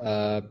home,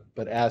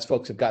 but as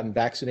folks have gotten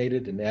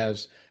vaccinated and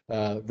as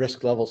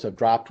risk levels have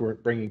dropped, we're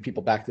bringing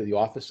people back to the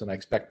office, and I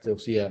expect they'll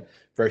see a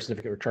very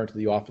significant return to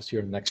the office here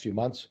in the next few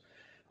months.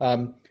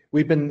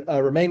 We've been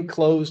remained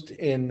closed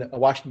in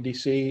Washington,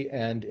 D.C.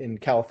 and in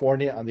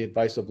California on the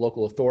advice of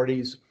local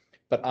authorities,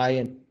 but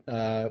I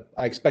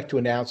expect to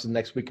announce in the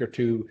next week or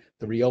two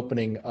the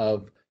reopening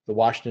of the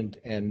Washington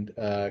and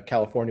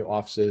California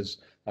offices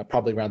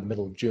probably around the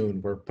middle of June.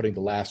 We're putting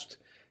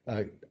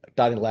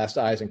dotting the last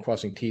I's and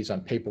crossing T's on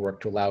paperwork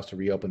to allow us to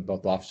reopen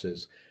both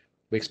offices.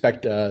 We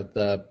expect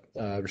the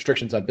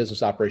restrictions on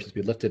business operations to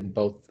be lifted in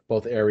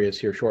both areas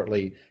here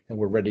shortly, and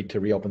we're ready to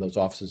reopen those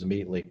offices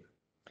immediately.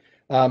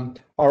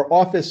 Our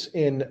office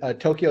in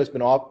Tokyo has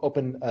been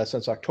open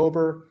since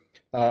October.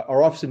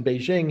 Our office in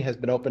Beijing has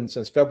been open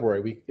since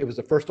February. It was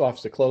the first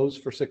office to close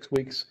for 6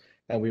 weeks,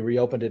 and we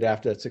reopened it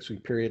after that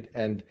 6-week period.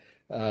 And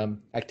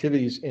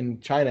activities in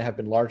China have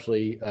been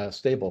largely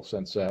stable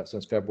since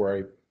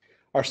February.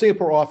 Our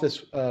Singapore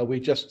office, we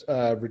just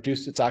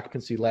reduced its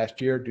occupancy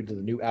last year due to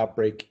the new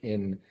outbreak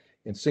in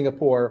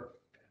Singapore.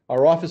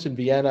 Our office in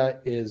Vienna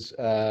is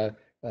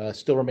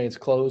still remains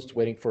closed,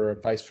 waiting for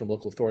advice from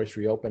local authorities to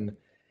reopen.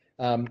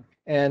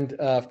 And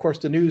of course,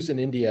 the news in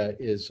India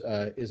is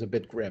a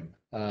bit grim.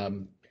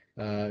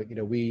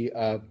 We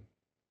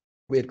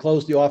had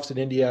closed the office in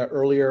India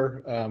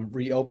earlier,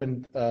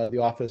 reopened the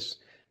office,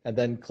 and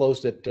then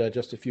closed it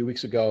just a few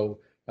weeks ago,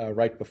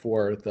 right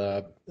before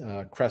the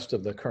crest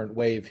of the current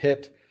wave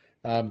hit.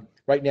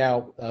 Right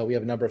now, we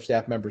have a number of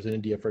staff members in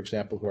India, for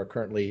example, who are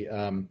currently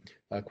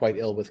quite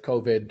ill with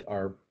COVID.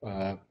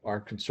 Our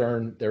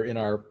concern, they're in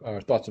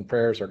our thoughts and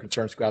prayers. Our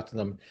concerns go out to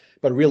them,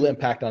 but a real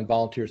impact on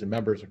volunteers and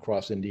members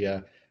across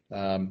India,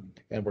 and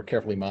we're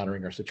carefully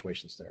monitoring our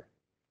situations there.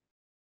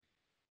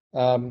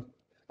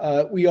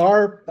 We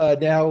are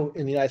now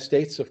in the United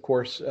States, of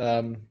course,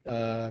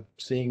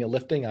 seeing a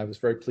lifting. I was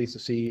very pleased to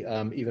see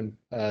even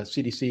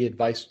CDC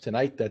advice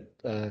tonight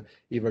that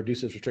even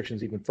reduces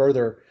restrictions even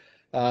further.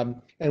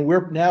 And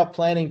we're now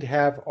planning to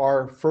have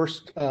our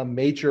first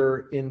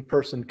major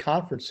in-person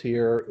conference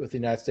here with the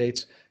United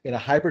States in a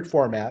hybrid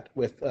format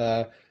with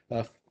a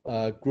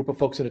group of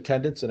folks in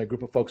attendance and a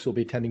group of folks who will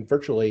be attending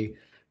virtually.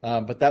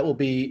 But that will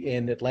be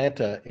in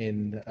Atlanta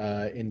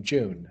in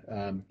June,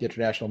 the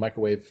International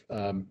Microwave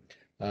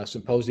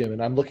Symposium.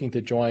 And I'm looking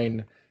to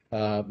join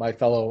my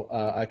fellow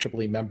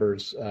IEEE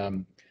members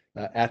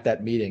at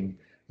that meeting.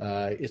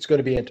 It's going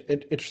to be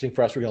interesting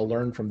for us. We're going to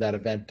learn from that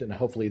event, and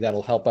hopefully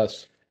that'll help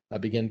us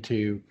begin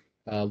to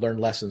learn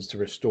lessons to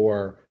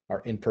restore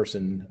our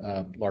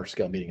in-person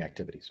large-scale meeting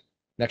activities.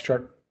 Next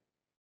chart.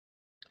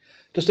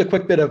 Just a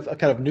quick bit of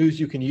kind of news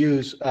you can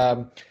use. Just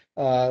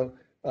a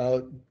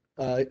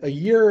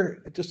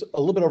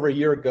little bit over a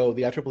year ago,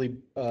 the IEEE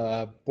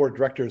Board of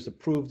Directors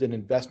approved an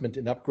investment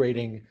in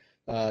upgrading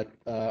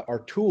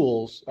our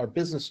tools, our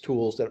business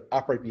tools that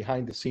operate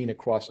behind the scene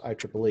across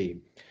IEEE.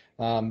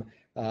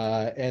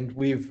 And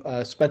we've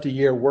spent a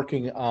year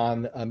working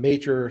on a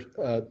major,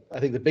 I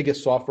think the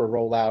biggest software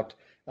rollout,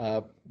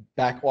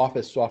 back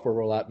office software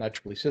rollout in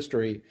IEEE's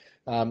history.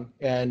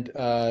 And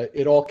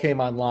it all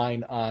came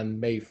online on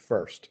May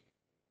 1st.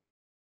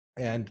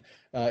 And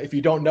if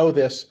you don't know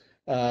this,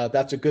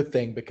 that's a good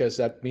thing, because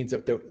that means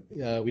that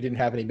we didn't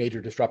have any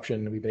major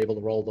disruption and we've been able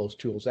to roll those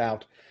tools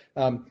out.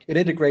 It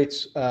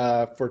integrates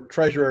for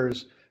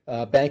treasurers,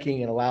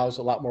 banking, and allows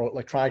a lot more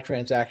electronic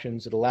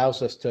transactions. It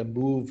allows us to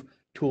move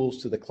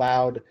tools to the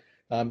cloud.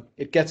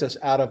 It gets us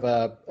out of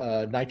a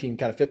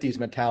 1950s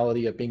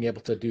mentality of being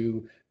able to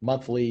do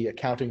monthly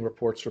accounting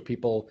reports for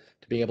people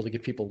to being able to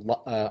give people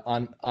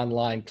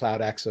online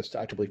cloud access to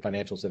IEEE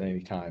financials at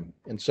any time.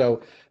 And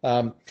so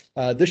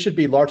this should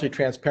be largely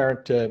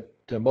transparent to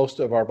most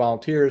of our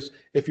volunteers.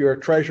 If you're a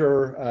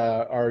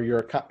treasurer or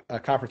you're a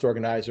conference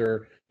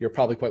organizer, you're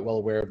probably quite well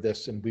aware of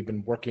this, and we've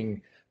been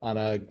working on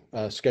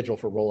a schedule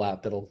for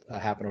rollout that'll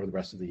happen over the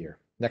rest of the year.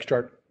 Next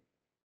chart.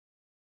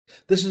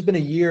 This has been a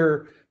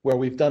year where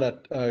we've done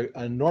an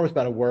enormous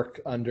amount of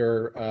work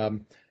under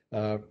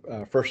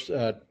first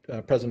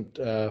President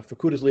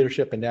Fukuda's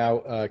leadership, and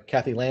now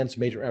Kathy Land's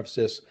major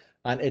emphasis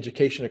on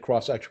education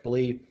across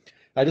IEEE.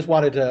 I just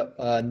wanted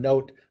to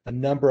note a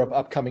number of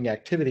upcoming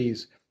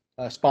activities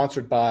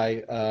sponsored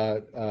by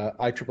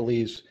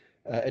IEEE's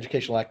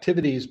Educational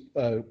Activities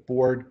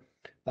Board.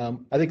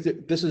 I think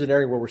that this is an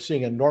area where we're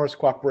seeing enormous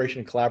cooperation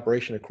and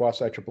collaboration across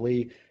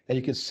IEEE, and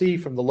you can see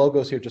from the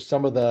logos here just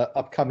some of the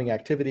upcoming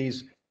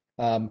activities.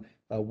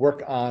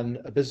 Work on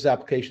business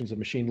applications of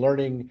machine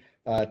learning,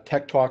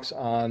 tech talks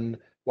on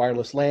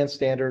wireless LAN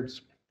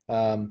standards,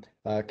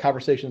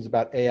 conversations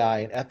about AI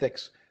and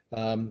ethics,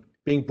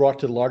 being brought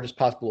to the largest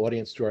possible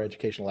audience through our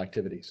educational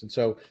activities. And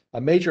so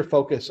a major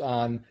focus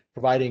on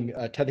providing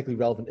technically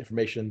relevant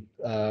information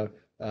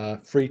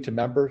free to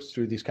members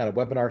through these kind of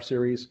webinar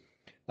series.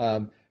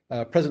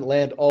 President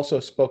Land also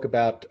spoke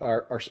about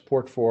our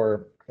support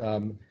for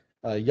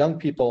young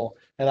people,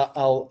 and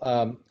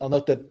I'll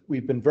note that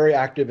we've been very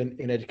active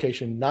in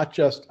education, not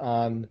just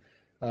on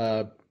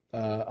the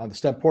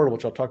STEM portal,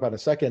 which I'll talk about in a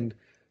second,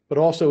 but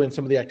also in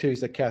some of the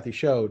activities that Kathy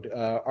showed.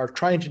 Our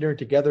Try Engineering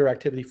Together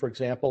activity, for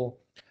example,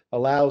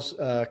 allows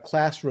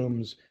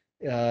classrooms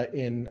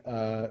in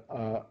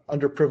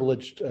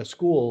underprivileged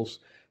schools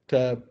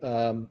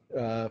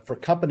for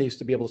companies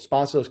to be able to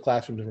sponsor those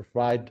classrooms and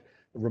provide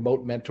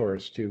remote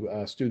mentors to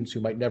students who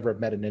might never have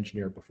met an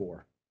engineer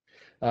before.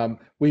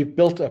 We've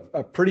built a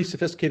pretty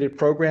sophisticated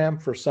program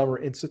for summer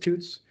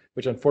institutes,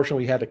 which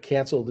unfortunately we had to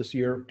cancel this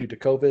year due to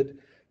COVID,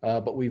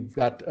 but we've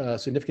got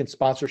significant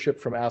sponsorship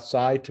from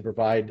outside to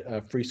provide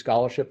free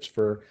scholarships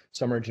for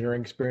summer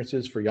engineering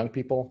experiences for young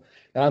people.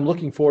 And I'm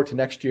looking forward to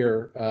next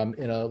year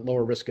in a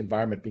lower risk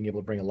environment being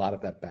able to bring a lot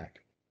of that back.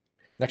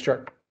 Next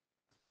chart.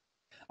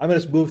 I'm going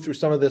to move through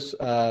some of this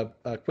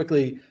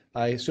quickly.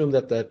 I assume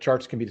that the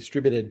charts can be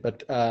distributed,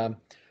 but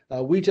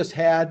we just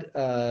had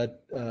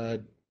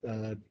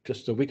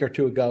just a week or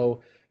two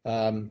ago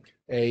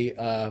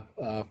a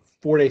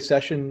 4-day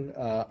session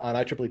on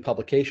IEEE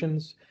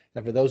publications.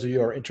 And for those of you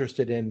who are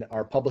interested in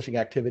our publishing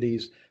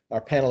activities,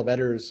 our panel of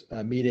editors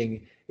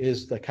meeting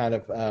is the kind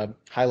of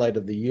highlight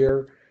of the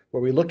year,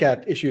 where we look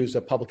at issues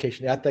of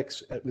publication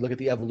ethics. We look at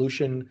the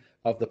evolution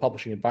of the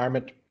publishing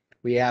environment.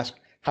 We ask,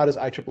 how does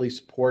IEEE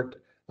support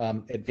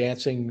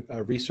advancing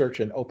research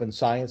and open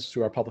science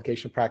through our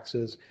publication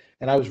practices?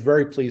 And I was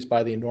very pleased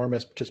by the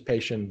enormous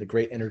participation, the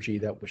great energy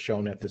that was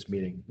shown at this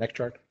meeting. Next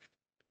chart.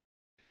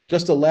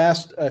 Just the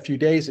last few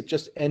days, it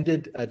just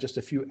ended just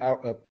a few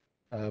hours.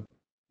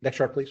 Next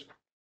chart, please.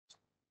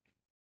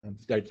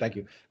 Thank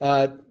you.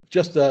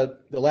 Just the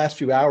last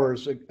few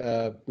hours,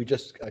 we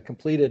just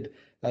completed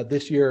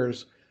this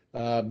year's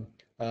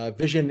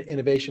Vision,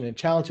 Innovation, and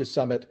Challenges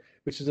Summit,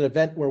 which is an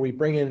event where we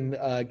bring in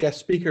guest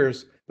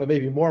speakers, but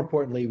maybe more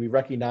importantly, we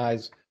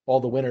recognize all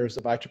the winners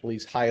of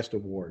IEEE's highest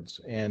awards.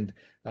 And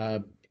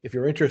if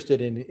you're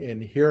interested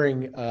in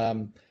hearing,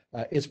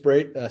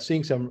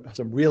 seeing some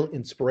real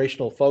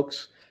inspirational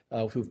folks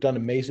who've done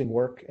amazing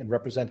work and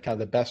represent kind of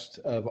the best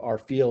of our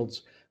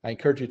fields, I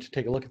encourage you to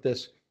take a look at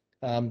this.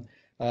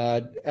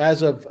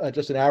 As of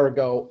just an hour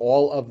ago,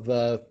 all of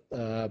the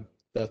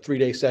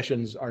 3-day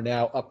sessions are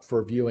now up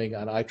for viewing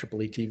on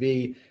IEEE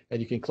TV, and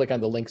you can click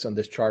on the links on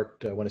this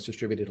chart. When it's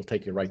distributed, it'll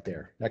take you right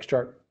there. Next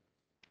chart.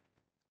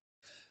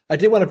 I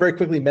did want to very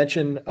quickly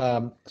mention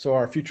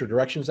our Future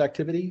Directions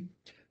activity.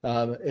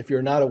 If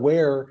you're not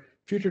aware,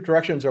 Future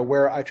Directions are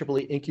where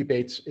IEEE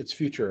incubates its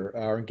future,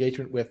 our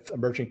engagement with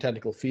emerging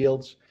technical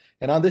fields.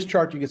 And on this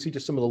chart, you can see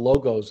just some of the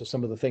logos of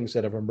some of the things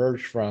that have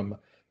emerged from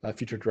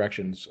Future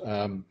Directions.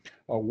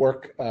 Our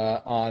work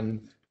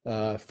on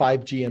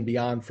 5G and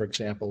beyond, for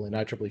example, in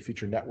IEEE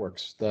Future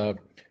Networks, the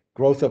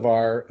growth of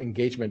our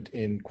engagement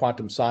in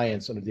quantum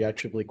science under the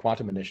IEEE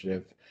Quantum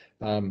Initiative,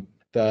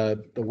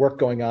 the work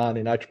going on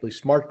in IEEE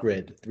Smart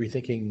Grid,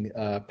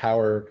 rethinking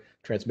power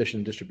transmission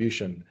and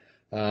distribution,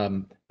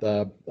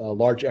 the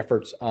large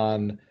efforts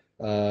on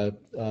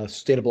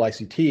sustainable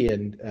ICT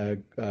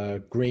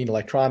and green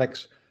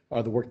electronics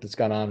are the work that's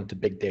gone on into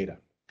big data.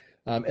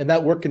 And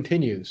that work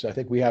continues. I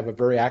think we have a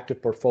very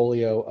active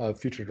portfolio of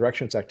Future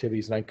Directions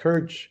activities, and I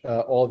encourage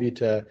all of you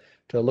to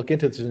look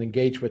into this and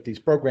engage with these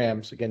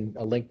programs. Again,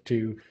 a link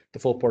to the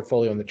full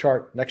portfolio on the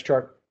chart. Next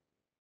chart.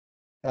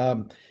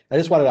 I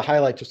just wanted to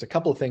highlight just a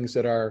couple of things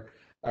that are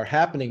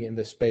happening in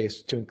this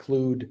space, to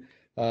include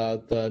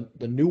the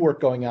new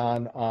work going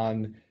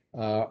on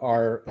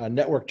our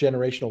network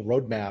generational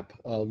roadmap,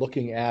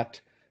 looking at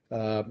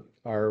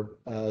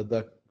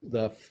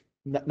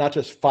not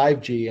just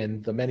 5G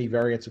and the many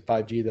variants of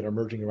 5G that are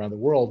emerging around the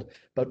world,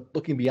 but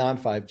looking beyond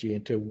 5G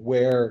into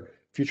where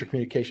future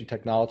communication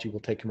technology will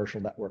take commercial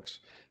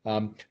networks.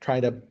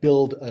 Trying to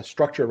build a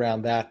structure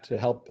around that to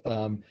help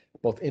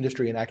both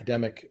industry and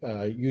academic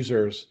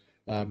users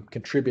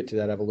contribute to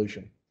that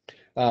evolution.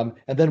 And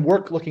then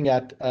work looking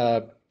at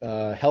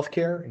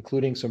healthcare,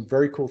 including some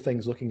very cool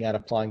things looking at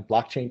applying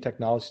blockchain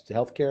technologies to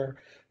healthcare.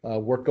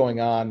 Work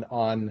going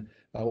on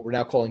what we're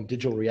now calling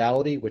digital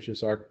reality, which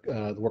is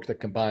the work that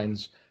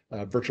combines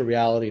virtual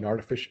reality and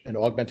artificial and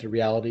augmented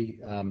reality,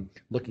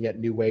 looking at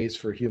new ways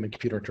for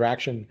human-computer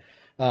interaction,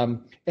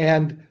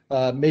 and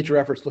major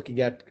efforts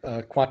looking at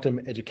quantum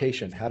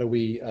education. How do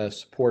we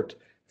support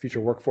future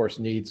workforce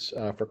needs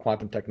for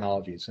quantum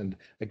technologies? And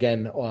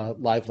again,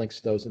 live links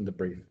to those in the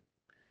brief.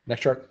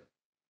 Next chart.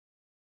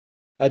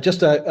 Just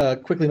to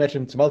quickly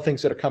mention some other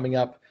things that are coming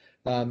up.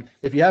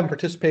 If you haven't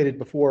participated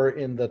before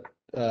in the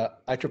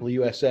IEEE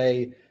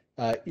USA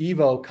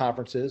EVO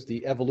conferences,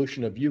 the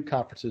Evolution of You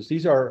conferences,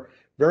 these are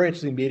very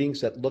interesting meetings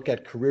that look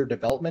at career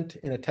development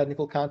in a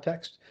technical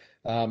context.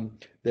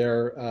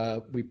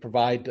 We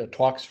provide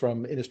talks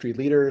from industry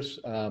leaders.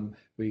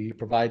 We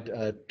provide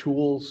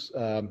tools,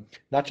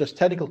 not just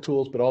technical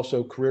tools, but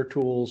also career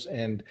tools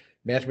and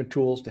management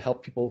tools to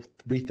help people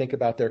rethink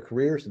about their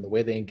careers and the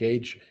way they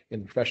engage in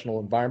the professional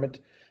environment.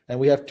 And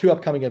we have 2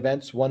 upcoming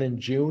events, one in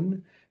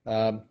June,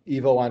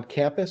 EVO on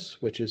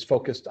Campus, which is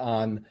focused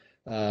on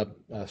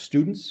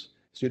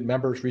student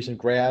members, recent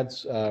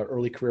grads,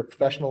 early career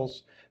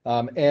professionals,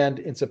 and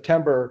in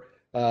September,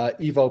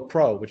 EVO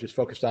Pro, which is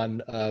focused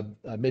on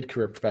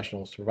mid-career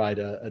professionals, to provide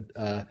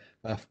a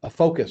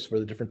focus for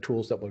the different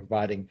tools that we're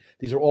providing.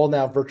 These are all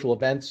now virtual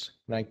events,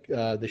 and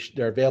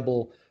they're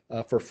available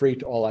for free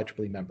to all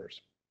IEEE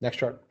members. Next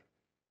chart.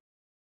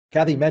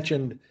 Kathy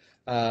mentioned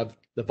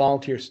the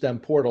volunteer STEM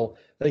portal.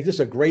 I think this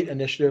is a great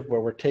initiative where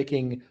we're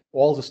taking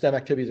all the STEM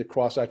activities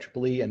across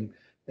IEEE and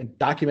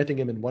documenting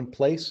them in one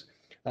place.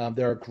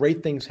 There are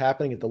great things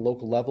happening at the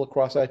local level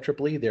across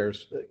IEEE.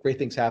 There's great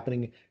things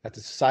happening at the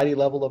society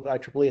level of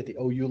IEEE, at the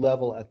OU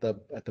level, at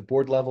the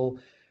board level.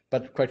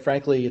 But quite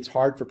frankly, it's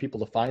hard for people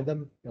to find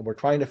them. And we're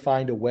trying to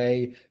find a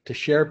way to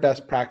share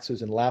best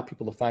practices and allow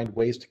people to find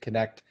ways to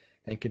connect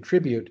and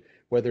contribute,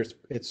 whether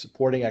it's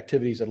supporting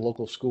activities at a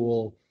local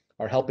school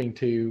or helping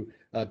to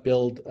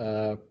build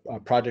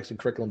projects and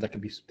curriculum that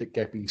can be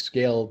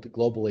scaled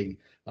globally.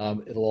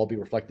 It'll all be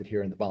reflected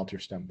here in the volunteer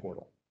STEM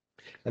portal.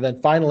 And then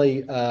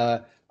finally,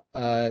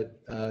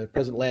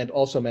 President Land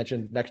also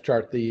mentioned, next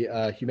chart,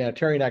 the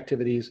humanitarian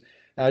activities.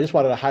 And I just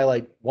wanted to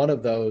highlight one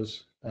of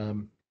those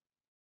on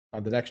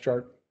the next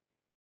chart.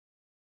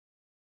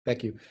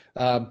 Thank you.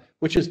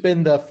 Which has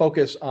been the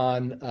focus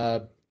on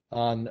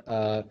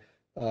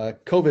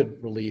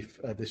COVID relief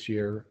this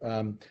year.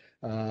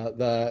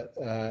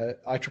 The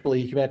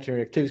IEEE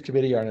Humanitarian Activities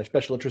Committee, our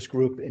special interest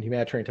group in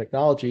humanitarian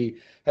technology,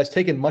 has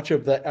taken much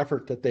of the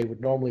effort that they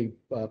would normally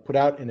put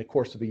out in the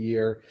course of a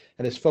year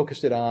and has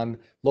focused it on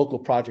local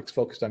projects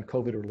focused on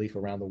COVID relief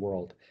around the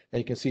world. And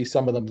you can see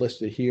some of them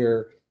listed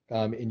here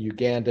in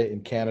Uganda,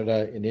 in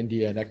Canada, in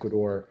India, and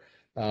Ecuador,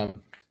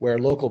 where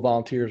local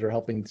volunteers are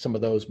helping some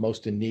of those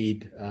most in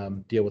need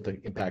deal with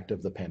the impact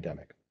of the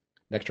pandemic.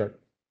 Next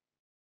chart.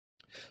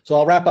 So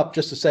I'll wrap up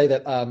just to say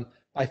that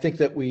I think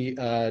that we,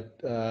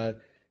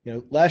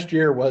 last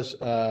year was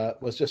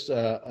just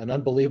an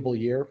unbelievable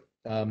year.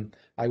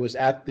 I was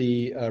at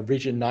the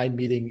Region 9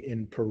 meeting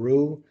in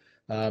Peru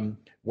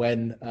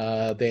when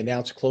they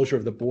announced closure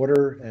of the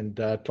border and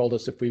told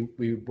us if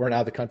we weren't out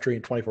of the country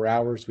in 24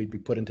 hours, we'd be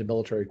put into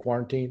military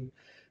quarantine.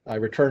 I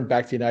returned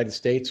back to the United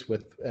States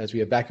as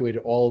we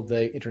evacuated all of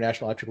the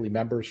international IEEE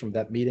members from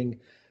that meeting.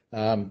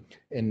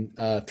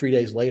 3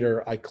 days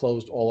later, I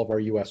closed all of our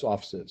US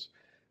offices.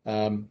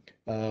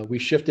 We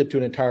shifted to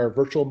an entire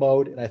virtual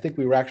mode, and I think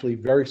we were actually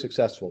very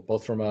successful,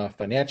 both from a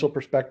financial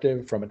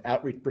perspective, from an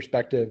outreach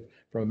perspective,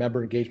 from a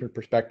member engagement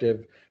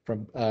perspective.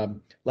 From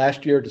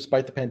last year,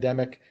 despite the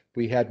pandemic,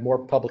 we had more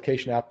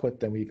publication output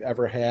than we've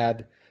ever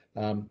had.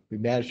 We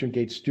managed to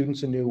engage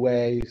students in new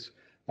ways.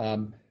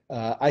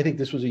 I think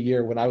this was a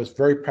year when I was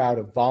very proud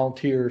of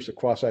volunteers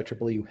across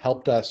IEEE who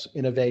helped us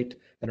innovate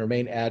and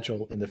remain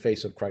agile in the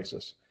face of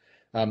crisis.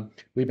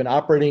 We've been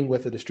operating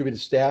with a distributed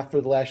staff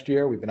for the last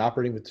year. We've been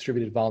operating with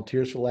distributed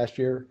volunteers for the last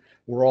year.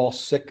 We're all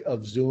sick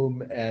of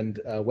Zoom and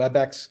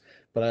WebEx,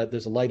 but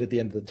there's a light at the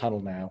end of the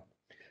tunnel now.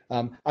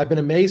 I've been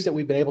amazed that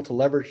we've been able to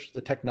leverage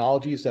the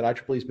technologies that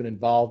IEEE has been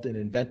involved in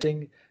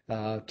inventing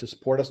to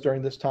support us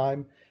during this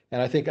time.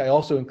 And I think I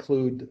also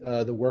include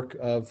the work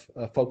of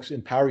folks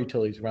in power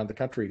utilities around the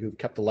country who've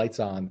kept the lights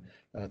on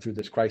through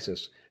this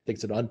crisis. I think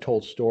it's an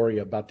untold story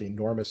about the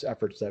enormous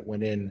efforts that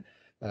went in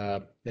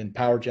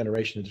power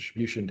generation and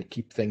distribution to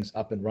keep things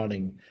up and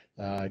running,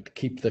 to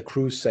keep the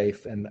crews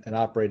safe and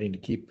operating, to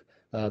keep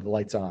the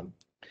lights on.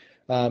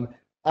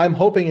 I'm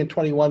hoping in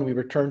 21 we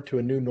return to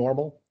a new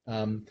normal,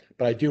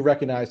 but I do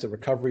recognize that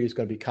recovery is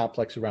going to be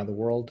complex around the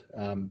world.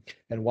 And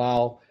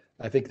while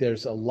I think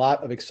there's a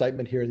lot of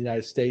excitement here in the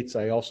United States,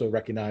 I also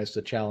recognize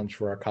the challenge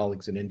for our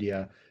colleagues in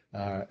India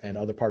and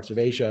other parts of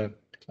Asia,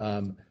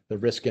 the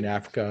risk in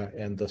Africa,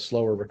 and the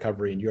slower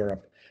recovery in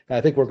Europe. And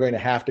I think we're going to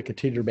have to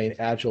continue to remain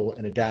agile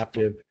and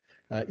adaptive,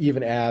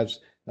 even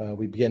as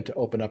we begin to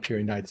open up here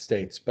in the United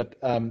States. But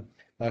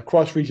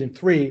across Region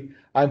 3,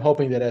 I'm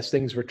hoping that as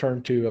things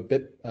return to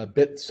a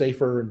bit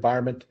safer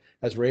environment,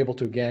 as we're able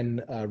to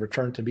again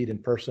return to meet in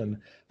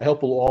person, I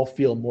hope we'll all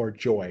feel more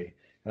joy.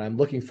 And I'm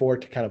looking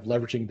forward to kind of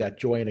leveraging that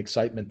joy and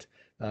excitement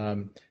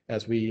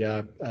as we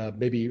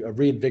maybe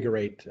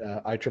reinvigorate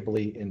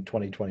IEEE in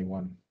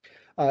 2021.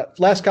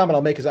 Last comment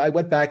I'll make is I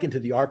went back into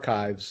the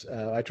archives,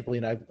 IEEE,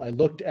 and I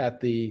looked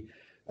at the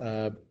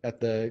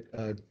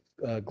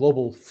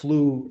global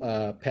flu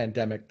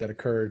pandemic that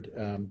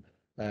occurred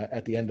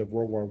at the end of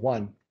World War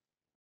I.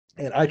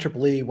 And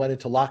IEEE went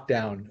into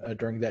lockdown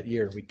during that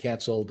year. We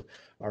canceled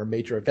our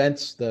major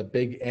events, the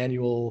big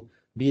annual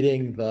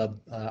meeting.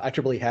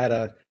 IEEE had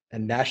a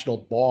national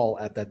ball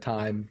at that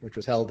time, which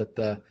was held at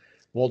the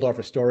Waldorf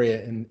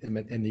Astoria in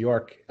New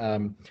York,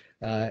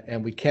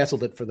 and we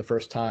canceled it for the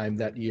first time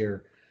that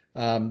year.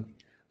 The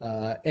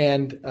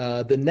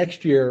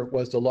next year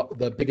was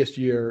the biggest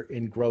year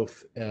in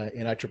growth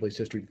in IEEE's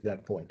history to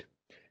that point.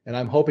 And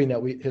I'm hoping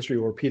that history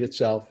will repeat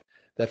itself,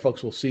 that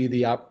folks will see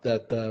the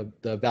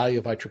value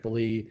of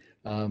IEEE,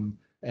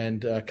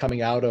 and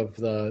coming out of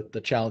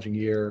the challenging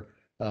year,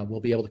 we'll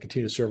be able to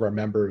continue to serve our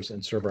members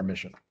and serve our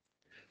mission.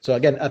 So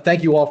again,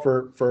 thank you all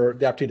for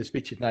the opportunity to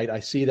speak to you tonight.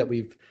 I see that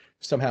we've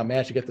somehow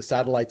managed to get the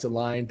satellites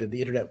aligned and the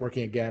internet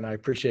working again. I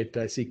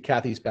see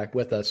Kathy's back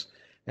with us,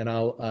 and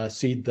I'll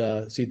cede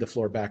the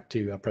floor back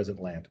to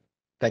President Land.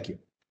 Thank you.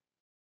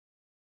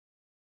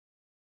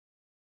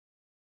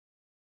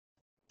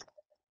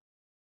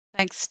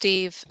 Thanks,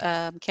 Steve.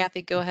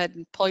 Kathy, go ahead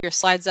and pull your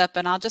slides up,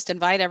 and I'll just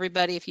invite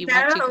everybody, if you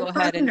want to, go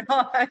ahead and.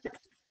 I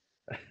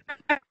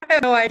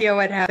have no idea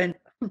what happened.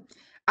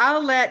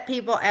 I'll let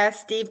people ask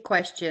Steve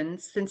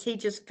questions since he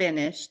just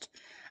finished.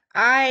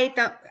 I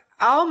thought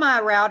all my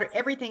router,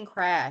 everything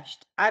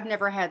crashed. I've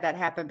never had that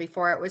happen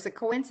before. It was a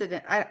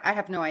coincidence. I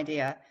have no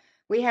idea.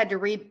 We had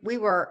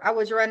to I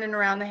was running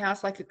around the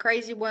house like a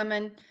crazy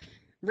woman,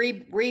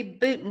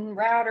 rebooting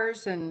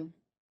routers and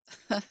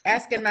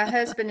asking my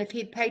husband if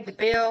he'd paid the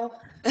bill.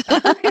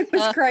 It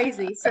was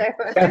crazy. So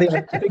Kathy,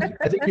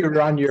 I think you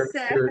were on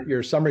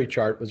your summary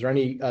chart. Was there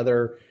any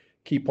other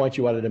key points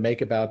you wanted to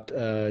make about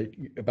how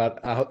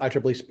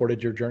IEEE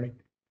supported your journey?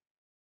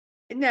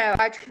 No,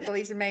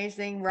 IEEE is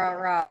amazing. Rah,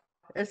 rah.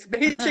 That's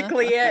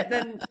basically it.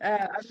 Then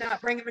I'm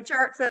not bringing my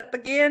charts up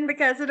again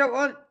because I don't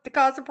want to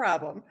cause a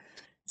problem.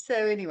 So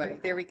anyway,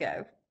 there we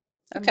go.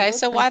 Okay,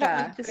 so why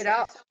don't we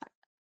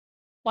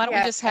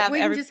just have we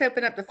can just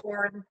open up the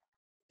floor and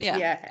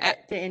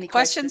to any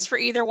questions for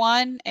either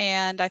one.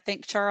 And I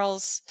think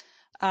Charles,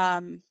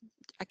 I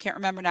can't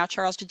remember now.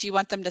 Charles, did you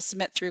want them to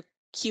submit through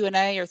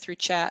Q&A or through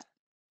chat?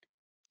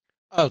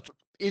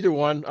 Either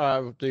one.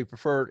 The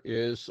preferred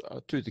is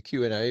through the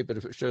Q&A, but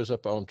if it shows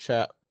up on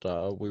chat,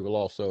 we will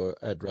also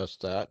address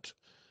that.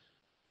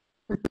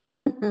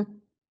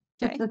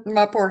 Okay.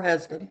 My poor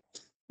husband.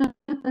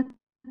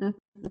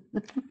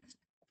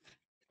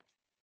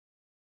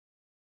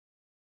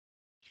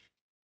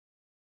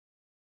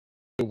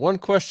 One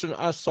question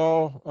I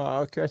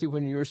saw, Kathy,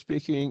 when you were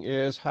speaking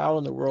is, how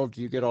in the world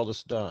do you get all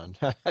this done?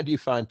 How do you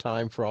find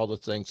time for all the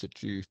things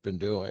that you've been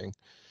doing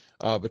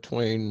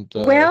between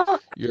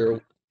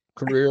your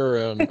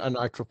career and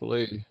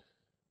IEEE?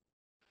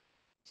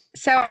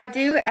 So I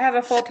do have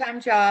a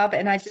full-time job,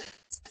 and I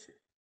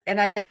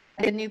did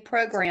a new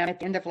program at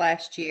the end of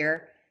last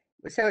year.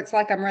 So it's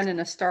like I'm running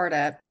a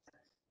startup.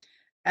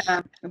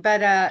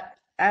 But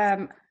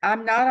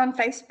I'm not on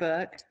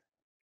Facebook,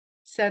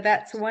 so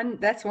that's one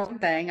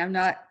thing. I'm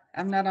not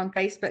on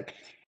Facebook,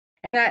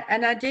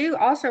 and I do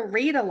also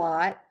read a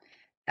lot.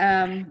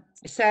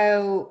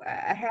 So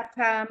I have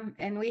time,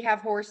 and we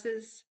have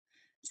horses,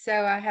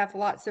 so I have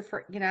lots of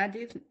free, I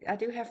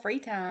do have free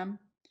time.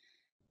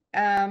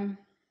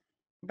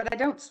 But I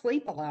don't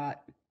sleep a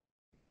lot.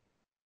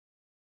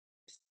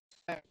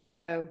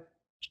 So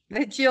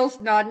Jill's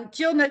nodding.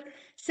 Jill,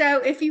 so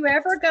if you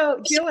ever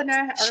go, Jill and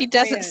I are She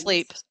doesn't friends.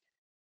 sleep.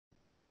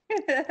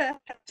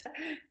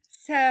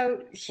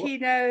 So she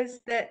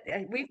knows that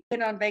we've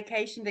been on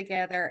vacation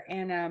together,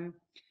 and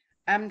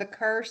I'm the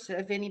curse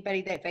of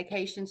anybody that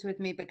vacations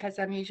with me because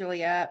I'm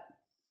usually up.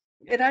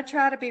 And I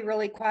try to be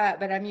really quiet,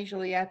 but I'm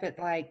usually up at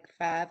like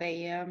 5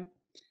 a.m.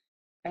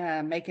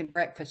 Making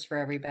breakfast for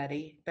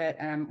everybody, but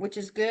which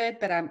is good,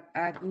 but I'm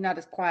not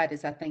as quiet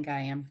as I think I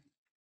am.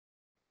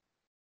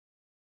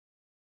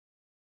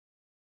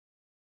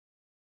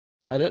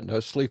 I didn't know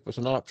sleep was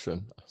an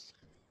option.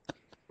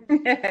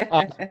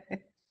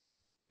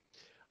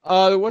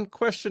 One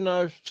question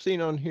I've seen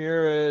on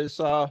here is,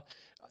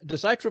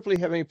 does IEEE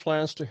have any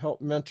plans to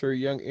help mentor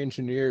young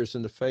engineers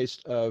in the face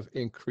of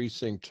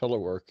increasing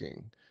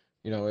teleworking?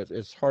 You know,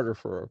 it's harder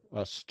for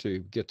us to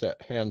get that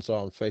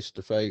hands-on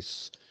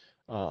face-to-face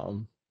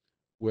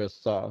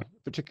with,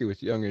 particularly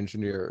with young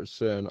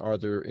engineers. And are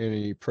there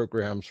any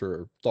programs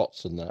or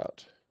thoughts in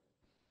that?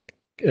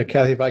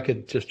 Kathy, if I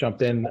could just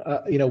jump in,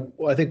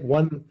 I think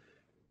one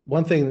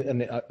thing,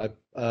 and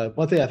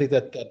one thing I think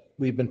that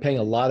we've been paying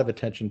a lot of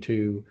attention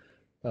to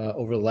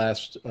over the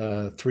last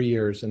 3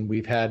 years, and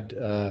we've had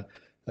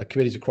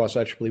committees across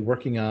IEEE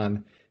working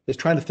on, is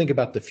trying to think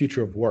about the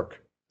future of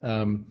work.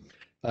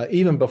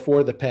 Even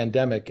before the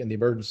pandemic and the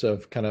emergence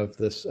of kind of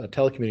this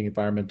telecommuting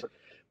environment,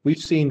 we've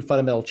seen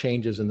fundamental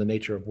changes in the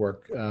nature of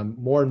work.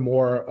 More and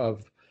more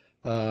of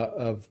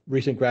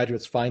recent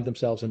graduates find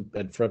themselves,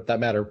 and for that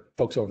matter,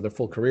 folks over their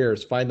full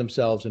careers, find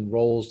themselves in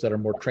roles that are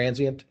more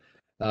transient,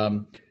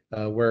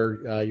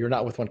 where you're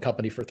not with one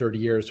company for 30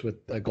 years with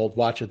a gold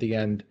watch at the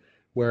end,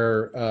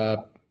 where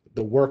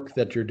the work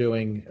that you're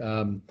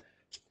doing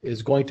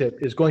is going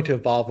to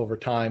evolve over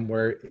time,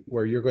 where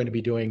you're going to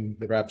be doing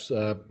perhaps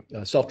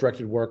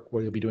self-directed work,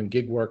 where you'll be doing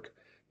gig work,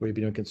 where you'll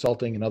be doing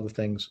consulting and other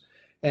things.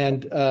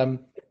 And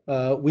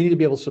we need to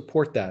be able to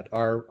support that.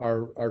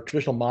 Our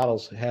traditional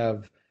models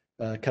have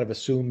kind of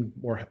assumed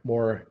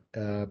more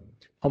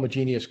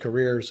homogeneous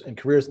careers, and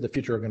careers in the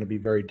future are going to be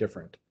very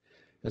different.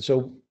 And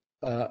so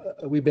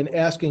we've been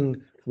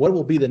asking, what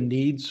will be the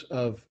needs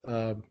of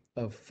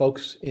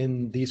folks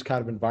in these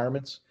kind of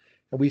environments?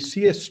 And we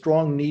see a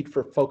strong need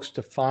for folks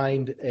to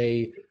find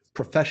a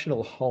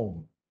professional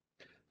home.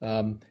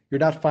 You're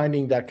not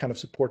finding that kind of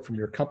support from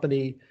your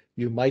company.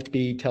 You might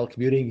be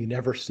telecommuting. You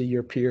never see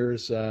your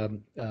peers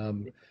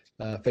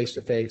face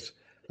to face.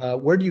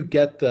 Where do you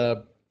get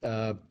the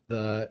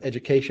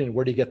education?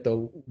 Where do you get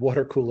the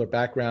water cooler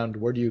background?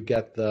 Where do you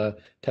get the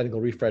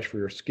technical refresh for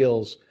your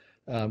skills?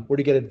 Where do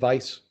you get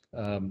advice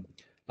on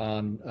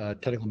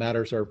technical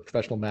matters or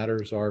professional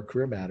matters or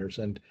career matters?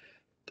 And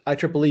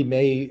IEEE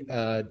may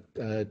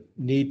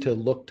need to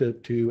look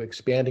to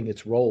expanding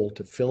its role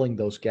to filling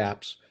those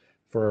gaps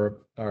for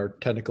our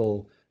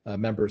technical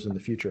members in the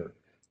future.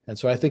 And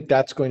so I think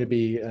that's going to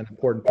be an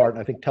important part. And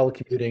I think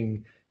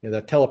telecommuting,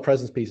 that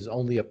telepresence piece is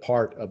only a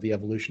part of the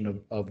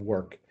evolution of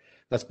work.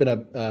 That's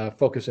been a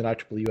focus in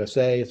IEEE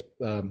USA.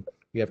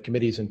 We have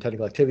committees and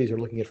technical activities that are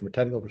looking at it from a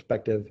technical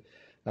perspective.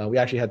 We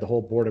actually had the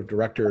whole board of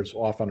directors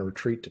off on a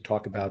retreat to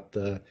talk about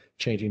the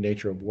changing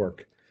nature of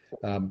work.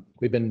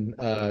 We've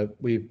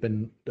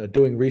been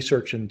doing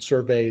research and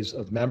surveys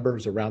of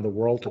members around the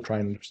world to try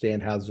and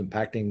understand how this is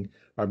impacting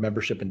our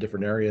membership in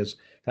different areas.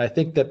 And I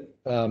think that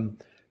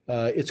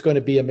it's going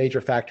to be a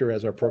major factor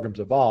as our programs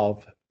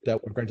evolve,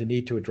 that we're going to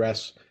need to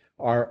address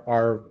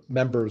our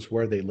members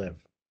where they live.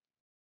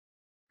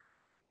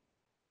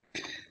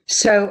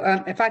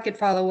 So if I could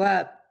follow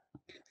up.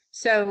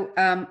 So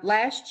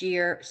last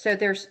year, so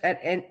there's,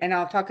 and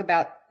I'll talk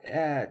about,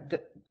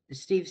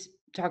 Steve's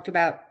talked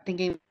about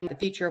thinking about the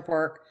future of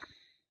work.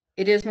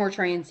 It is more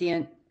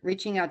transient,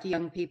 reaching out to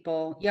young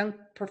people. Young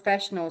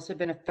professionals have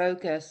been a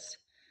focus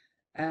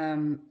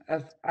of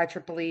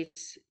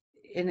IEEE's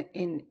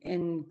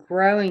in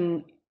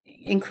growing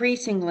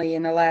increasingly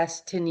in the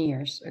last 10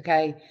 years,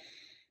 okay?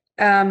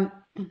 ILN,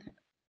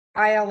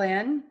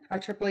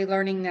 IEEE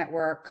Learning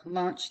Network,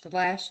 launched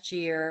last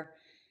year,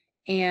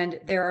 and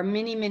there are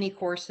many, many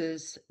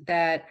courses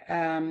that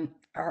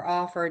are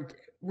offered,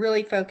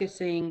 really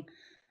focusing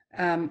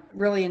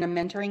really in a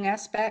mentoring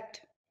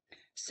aspect.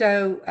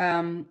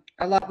 So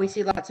we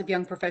see lots of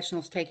young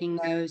professionals taking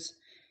those.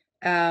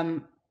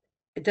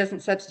 It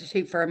doesn't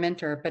substitute for a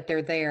mentor, but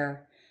they're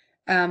there.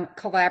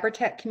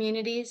 Collaborative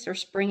communities are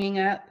springing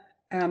up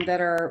that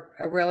are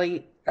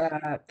really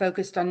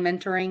focused on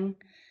mentoring.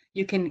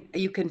 You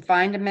can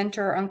find a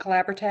mentor on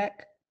Collaborative.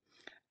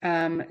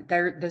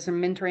 There's a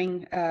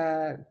mentoring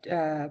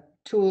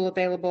tool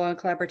available on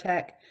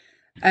Collaborative.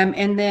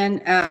 And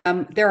then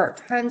there are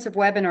tons of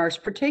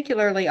webinars,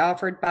 particularly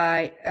offered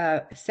by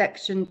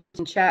sections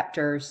and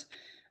chapters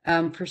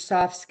for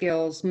soft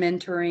skills,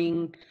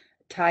 mentoring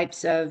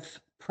types of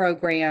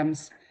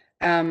programs.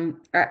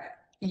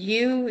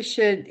 You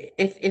should,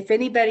 if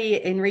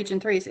anybody in Region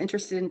 3 is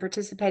interested in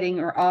participating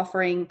or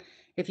offering,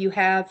 if you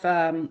have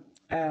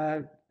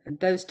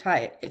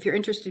if you're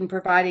interested in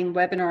providing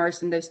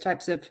webinars and those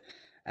types of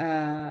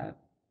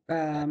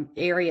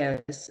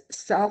areas,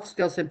 soft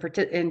skills in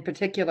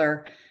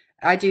particular,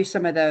 I do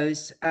some of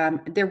those.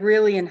 They're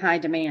really in high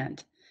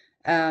demand.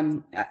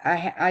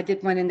 I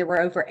did one and there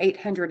were over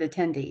 800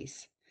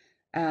 attendees.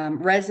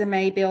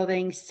 Resume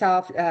building,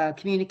 soft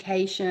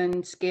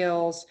communication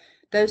skills,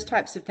 those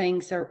types of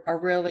things are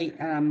really,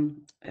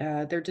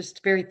 they're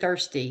just very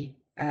thirsty.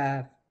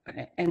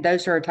 And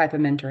those are a type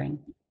of mentoring.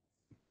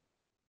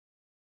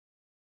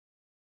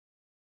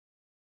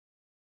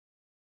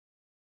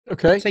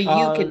 Okay. So you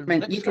can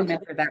mentor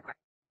that way.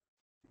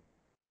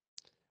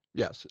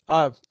 Yes.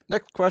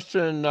 Next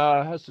question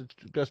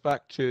goes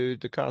back to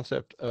the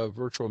concept of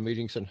virtual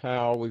meetings and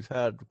how we've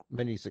had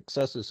many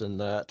successes in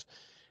that,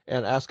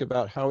 and ask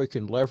about how we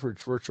can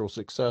leverage virtual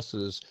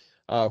successes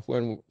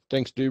when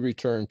things do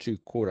return to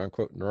quote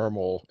unquote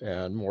normal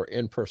and more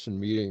in-person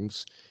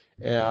meetings.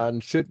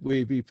 And should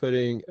we be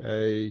putting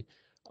a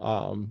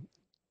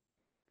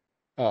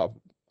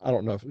I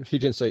don't know if he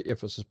didn't say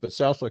emphasis, but it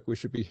sounds like we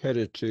should be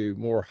headed to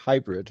more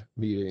hybrid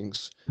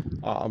meetings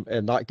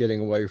and not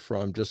getting away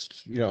from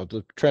just,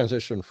 the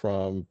transition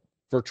from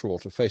virtual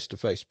to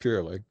face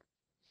purely.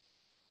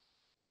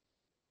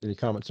 Any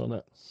comments on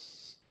that?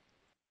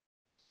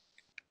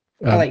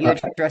 I'll let you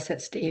address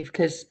it, Steve,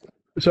 because.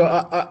 So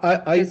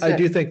I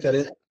do think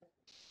that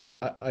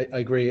I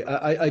agree.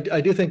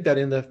 I do think that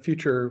in the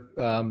future,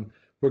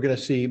 we're going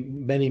to see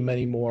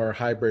many more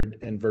hybrid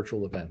and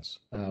virtual events.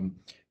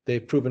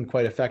 They've proven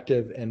quite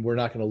effective, and we're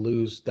not going to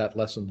lose that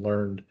lesson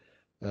learned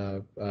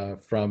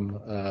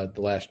from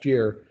the last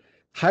year.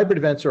 Hybrid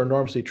events are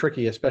enormously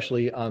tricky,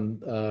 especially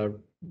on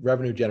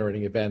revenue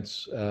generating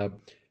events.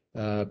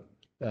 They're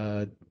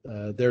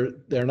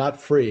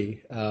not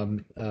free.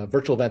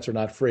 Virtual events are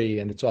not free,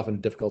 and it's often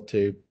difficult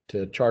to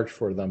charge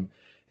for them.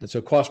 And so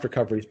cost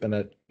recovery has been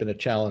a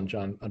challenge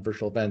on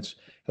virtual events.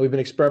 And we've been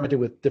experimenting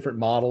with different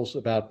models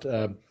about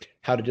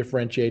how to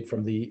differentiate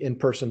from the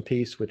in-person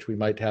piece, which we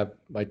might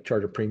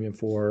charge a premium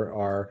for,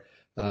 or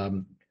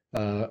on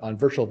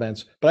virtual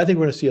events. But I think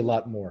we're going to see a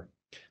lot more.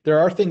 There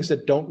are things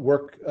that don't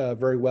work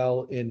very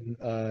well in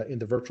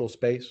the virtual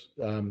space.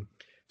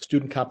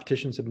 Student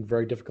competitions have been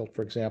very difficult,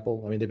 for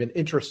example. I mean, they've been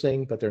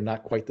interesting, but they're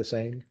not quite the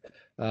same.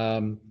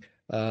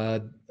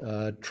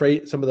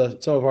 Trade. Some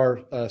of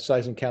our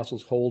size and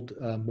councils hold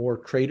more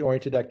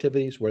trade-oriented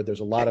activities where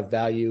there's a lot of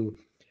value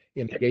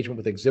in engagement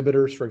with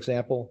exhibitors, for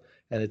example,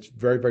 and it's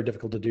very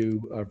difficult to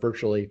do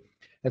virtually.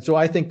 And so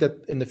I think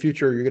that in the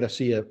future you're going to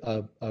see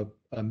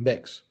a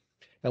mix.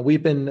 And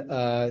we've been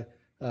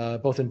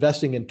both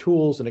investing in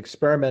tools and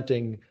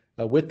experimenting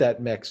with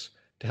that mix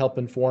to help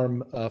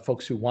inform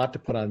folks who want to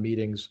put on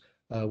meetings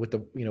with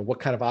what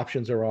kind of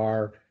options there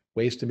are,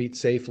 ways to meet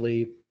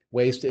safely,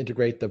 ways to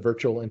integrate the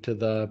virtual into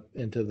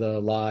the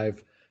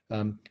live,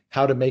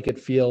 how to make it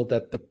feel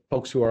that the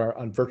folks who are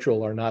on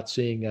virtual are not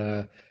seeing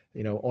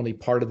only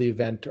part of the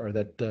event, or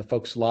that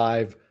folks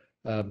live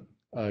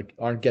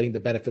aren't getting the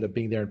benefit of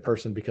being there in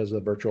person because of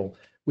the virtual.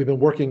 We've been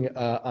working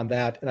on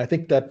that, and I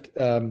think that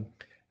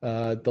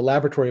the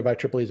laboratory of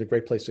IEEE is a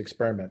great place to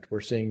experiment. We're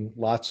seeing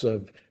lots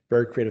of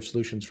very creative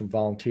solutions from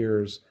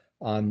volunteers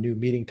on new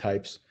meeting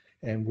types,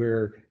 and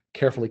we're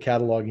carefully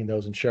cataloging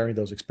those and sharing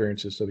those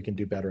experiences so we can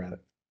do better at it.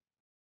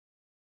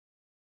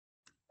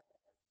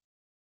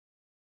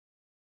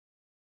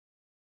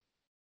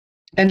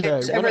 And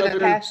over the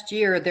past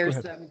year, I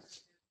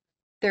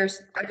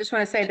just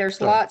want to say there's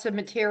lots of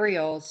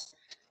materials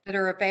that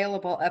are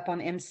available up on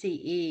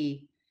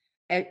MCE.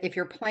 If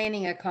you're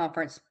planning a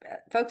conference,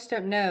 folks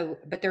don't know,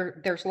 but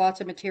there's lots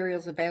of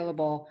materials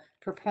available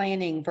for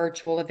planning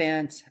virtual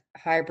events,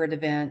 hybrid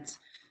events.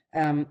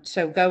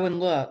 So go and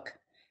look.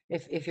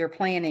 If you're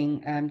planning,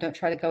 don't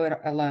try to go it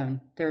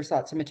alone. There's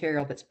lots of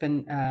material that's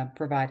been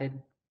provided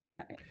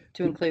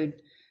to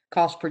include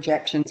cost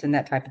projections and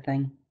that type of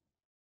thing.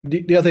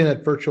 The other thing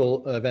that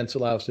virtual events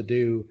allow us to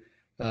do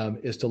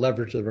is to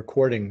leverage the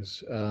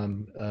recordings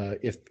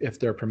if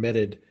they're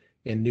permitted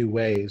in new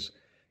ways.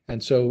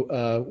 And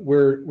so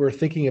we're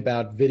thinking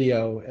about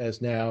video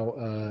as now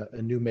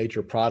a new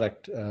major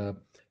product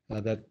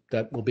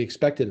that will be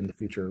expected in the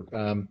future.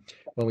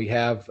 When we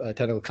have a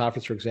technical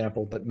conference, for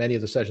example, but many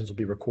of the sessions will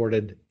be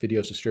recorded,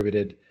 videos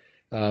distributed.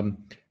 And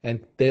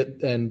when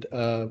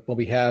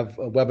we have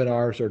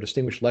webinars or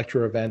distinguished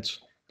lecture events,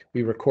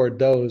 we record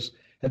those,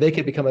 and they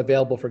can become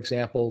available, for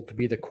example, to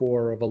be the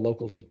core of a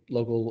local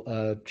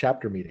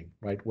chapter meeting,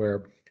 right?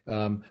 Where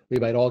we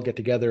might all get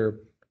together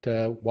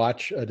to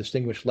watch a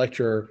distinguished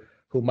lecturer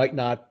who might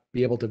not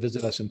be able to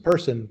visit us in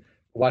person,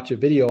 watch a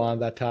video on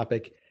that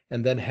topic,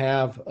 and then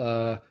have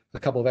a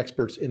couple of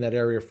experts in that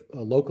area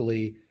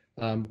locally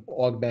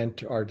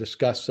augment or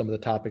discuss some of the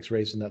topics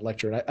raised in that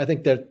lecture. And I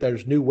think that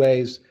there's new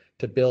ways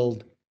to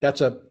build.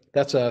 That's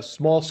a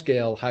small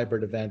scale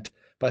hybrid event,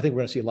 but I think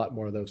we're going to see a lot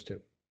more of those too.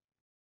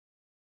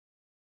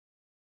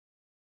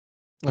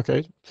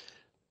 Okay.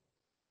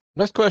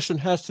 Next question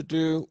has to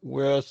do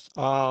with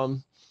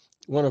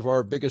one of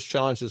our biggest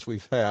challenges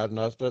we've had,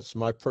 and that's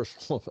my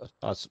personal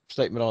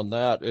statement on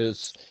that,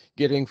 is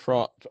getting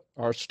from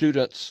our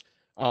students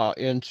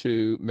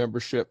into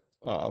membership,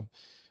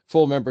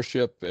 full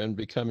membership, and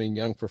becoming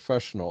young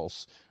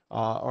professionals.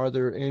 Are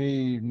there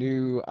any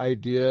new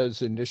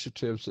ideas,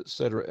 initiatives, et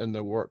cetera, in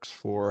the works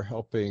for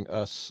helping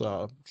us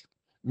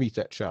meet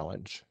that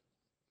challenge?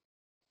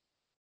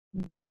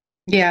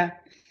 Yeah.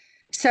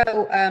 So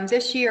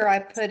this year I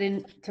put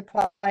into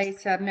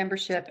place a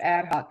membership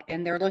ad hoc,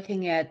 and they're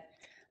looking at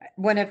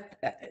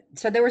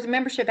so there was a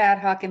membership ad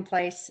hoc in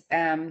place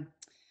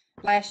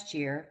last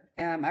year.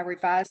 I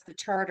revised the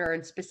charter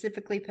and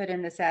specifically put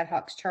in this ad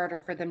hoc's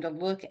charter for them to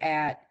look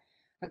at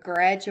a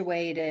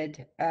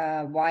graduated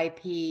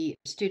YP,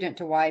 student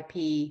to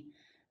YP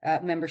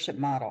membership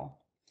model.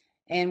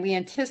 And we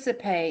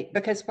anticipate,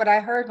 because what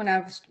I heard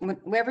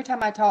every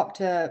time I talk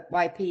to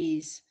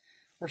YPs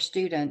or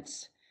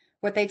students,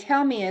 what they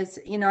tell me is,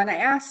 and I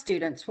ask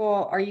students,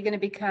 well, are you going to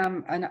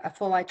become a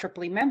full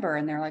IEEE member?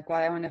 And they're like,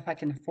 well, I don't know if I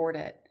can afford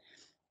it.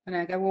 And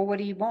I go, well, what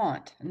do you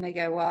want? And they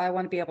go, well, I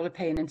want to be able to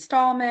pay in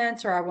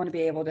installments, or I want to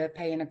be able to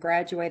pay in a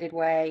graduated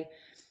way.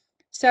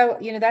 So,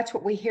 that's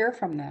what we hear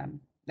from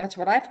them. That's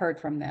what I've heard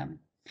from them.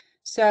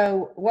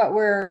 So what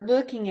we're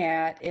looking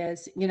at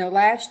is,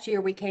 last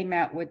year we came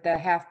out with the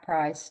half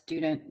price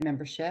student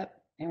membership,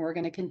 and we're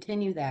going to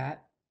continue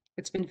that.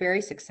 It's been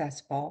very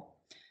successful,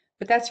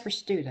 but that's for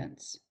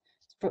students.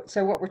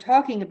 So what we're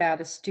talking about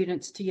is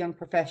students to young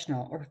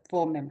professional or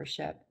full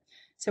membership.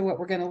 So what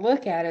we're going to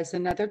look at is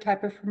another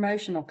type of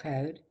promotional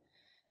code.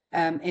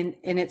 And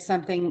it's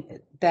something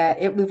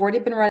that we've already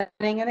been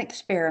running an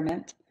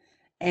experiment,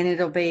 and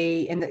it'll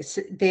be, and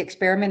the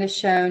experiment has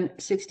shown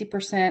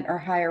 60% or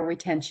higher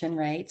retention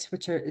rates,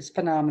 which is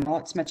phenomenal.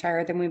 It's much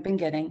higher than we've been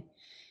getting.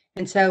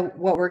 And so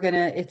what we're going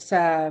to, it's,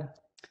 I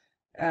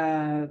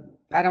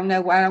don't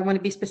know, I don't want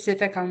to be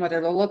specific on what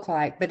it'll look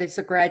like, but it's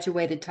a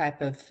graduated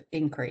type of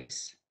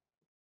increase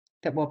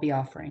that we'll be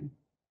offering.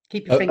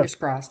 Keep your fingers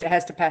crossed. It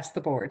has to pass the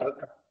board.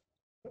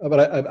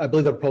 But I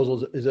believe the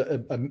proposal is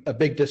a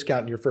big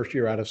discount in your first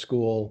year out of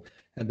school,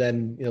 and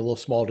then a little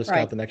small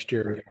discount the next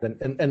year,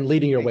 and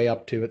leading your way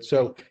up to it.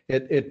 So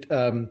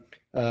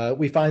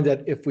we find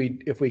that if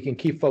we can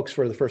keep folks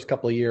for the first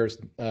couple of years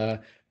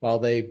while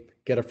they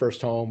get a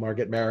first home or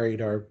get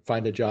married or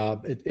find a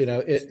job,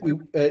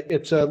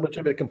 it's a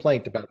legitimate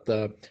complaint about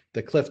the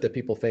cliff that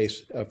people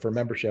face for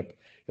membership.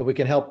 If we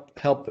can help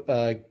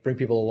bring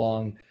people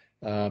along,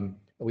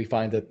 we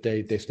find that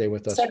they stay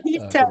with us for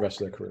the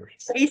rest of their careers.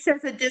 So he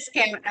says a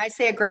discount. I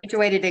say a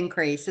graduated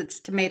increase. It's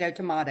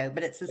tomato,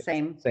 but it's the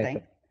same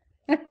thing.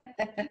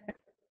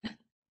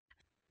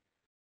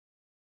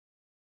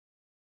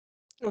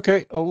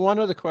 Okay, one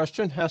other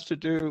question has to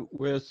do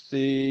with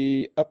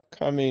the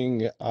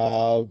upcoming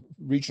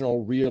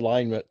regional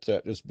realignment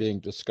that is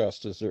being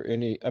discussed. Is there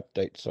any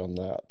updates on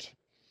that?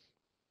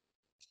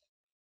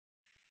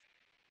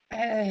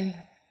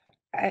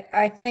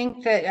 I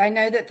think that I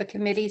know that the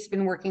committee's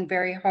been working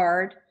very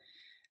hard.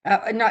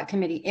 Not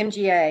committee,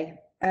 MGA.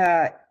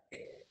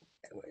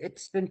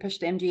 It's been pushed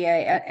to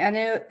MGA. I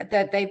know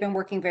that they've been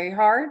working very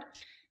hard.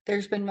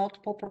 There's been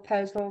multiple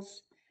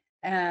proposals.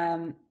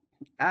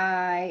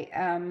 I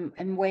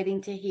am waiting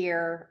to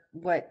hear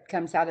what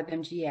comes out of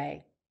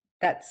MGA.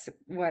 That's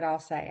what I'll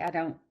say. I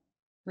don't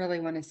really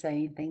want to say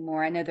anything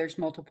more. I know there's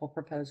multiple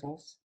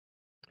proposals.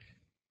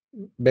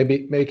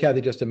 Maybe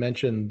Kathy, just to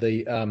mention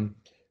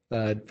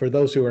for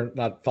those who are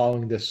not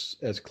following this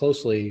as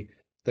closely,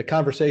 the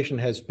conversation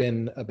has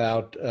been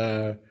about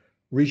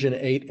Region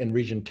 8 and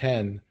Region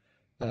 10,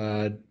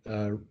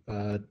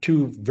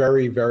 two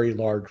very, very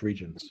large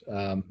regions,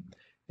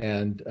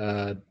 and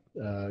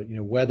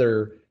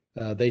whether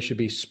they should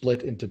be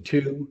split into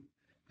two,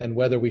 and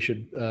whether we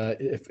should,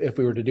 if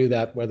we were to do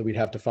that, whether we'd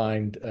have to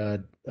find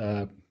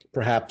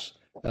perhaps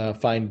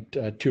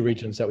two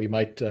regions that we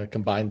might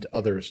combine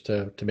others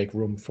to make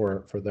room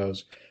for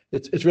those.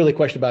 It's really a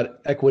question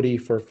about equity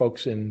for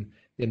folks in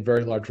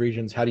very large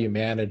regions. How do you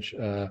manage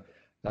a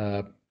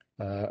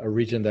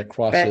region that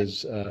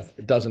crosses a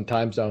dozen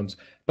time zones?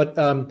 But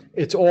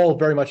it's all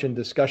very much in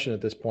discussion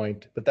at this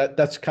point. But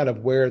that's kind of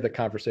where the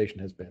conversation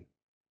has been.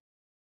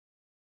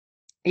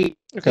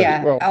 Okay,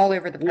 yeah, well, all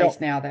over the place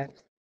now, though.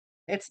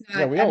 It's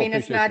not, I mean,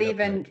 it's not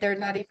even, they're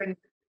not even,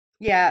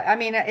 yeah, I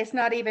mean, it's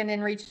not even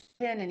in Region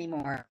 10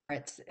 anymore.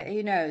 It's,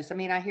 who knows? I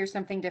mean, I hear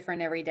something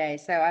different every day,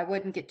 so I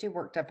wouldn't get too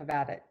worked up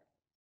about it.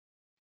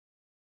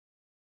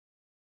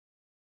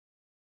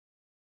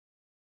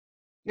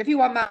 If you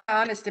want my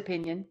honest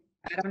opinion,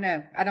 I don't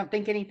know. I don't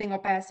think anything will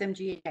pass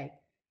MGA.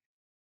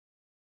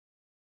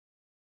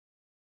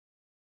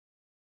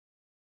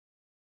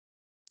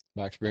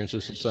 My experience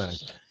is the same.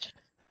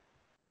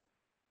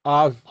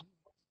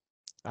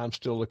 I'm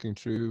still looking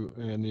through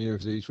any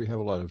of these. We have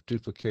a lot of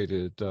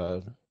duplicated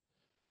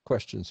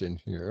questions in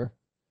here.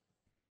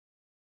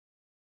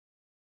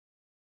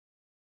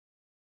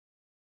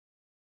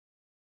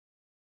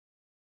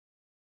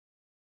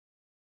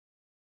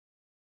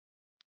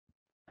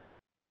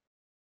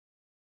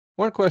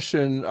 One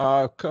question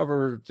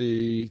covered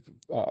the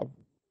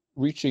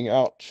reaching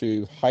out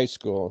to high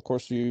school. Of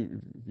course,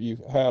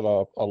 you've had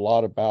a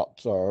lot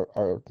about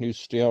our new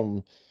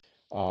STEM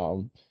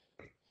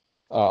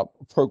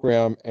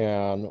program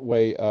and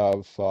way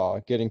of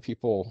getting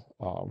people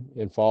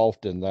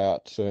involved in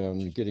that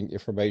and getting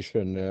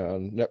information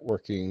and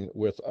networking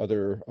with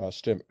other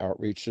STEM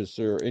outreach. Is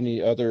there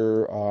any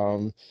other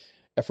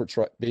efforts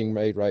being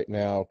made right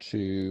now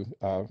to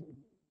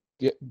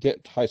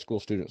get high school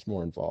students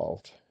more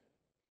involved?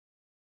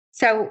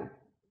 So,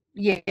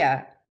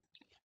 yeah.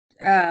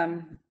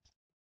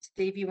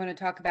 Steve, you want to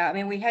talk about, I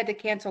mean, we had to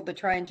cancel the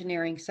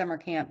Tri-Engineering summer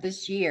camp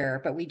this year,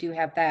 but we do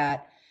have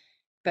that.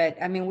 But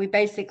I mean, we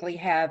basically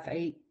have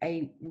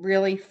a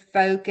really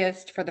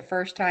focused, for the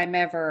first time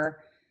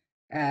ever,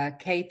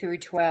 K through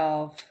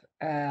 12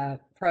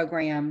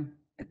 program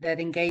that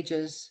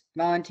engages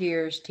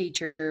volunteers,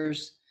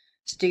 teachers,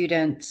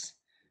 students.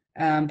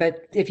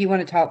 But if you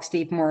want to talk,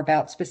 Steve, more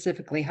about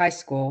specifically high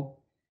school,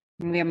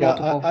 we have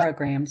multiple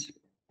programs.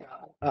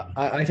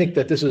 I think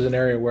that this is an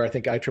area where I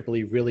think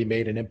IEEE really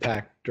made an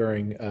impact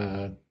during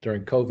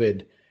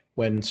COVID,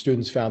 when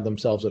students found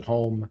themselves at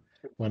home,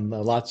 when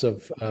lots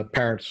of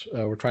parents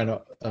were trying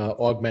to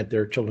augment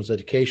their children's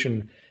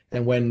education,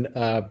 and when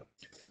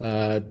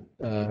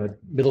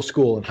middle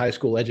school and high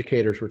school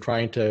educators were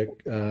trying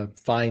to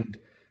find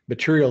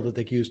material that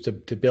they could use to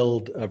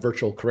build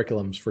virtual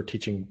curriculums for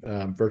teaching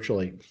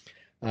virtually.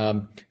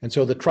 And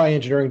so the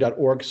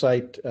tryengineering.org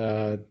site,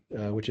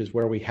 which is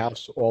where we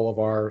house all of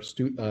our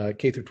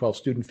K through 12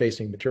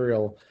 student-facing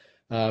material,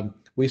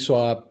 we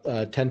saw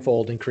a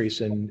tenfold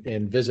increase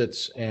in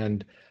visits,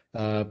 and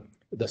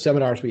the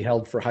seminars we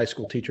held for high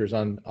school teachers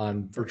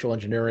on virtual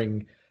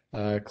engineering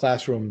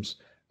classrooms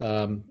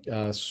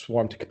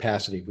swarmed to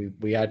capacity.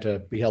 We had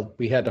to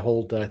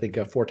hold I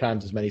think 4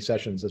 times as many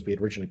sessions as we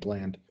had originally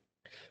planned.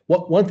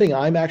 One thing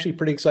I'm actually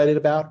pretty excited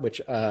about, which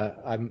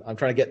I'm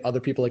trying to get other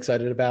people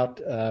excited about,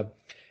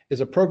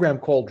 is a program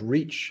called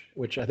REACH,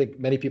 which I think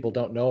many people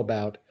don't know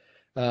about.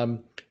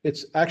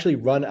 It's actually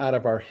run out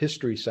of our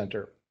History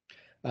Center,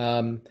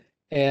 and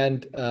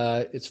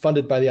it's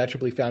funded by the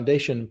IEEE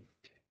Foundation.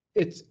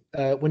 It's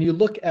when you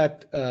look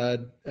at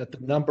the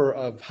number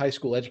of high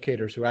school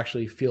educators who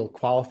actually feel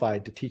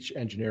qualified to teach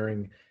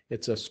engineering,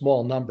 it's a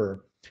small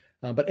number,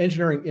 but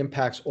engineering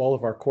impacts all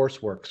of our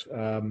courseworks.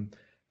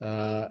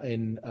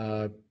 In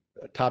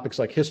topics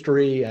like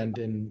history and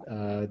in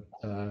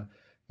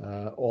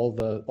all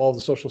the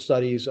social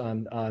studies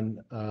on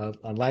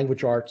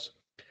language arts.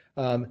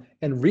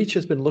 And REACH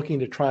has been looking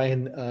to try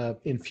and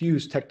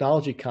infuse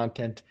technology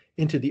content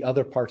into the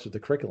other parts of the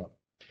curriculum.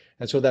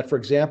 And so that, for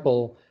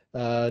example,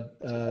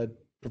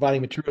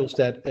 providing materials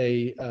that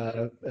a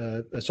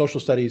social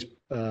studies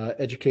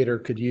educator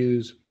could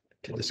use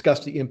to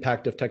discuss the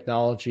impact of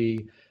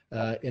technology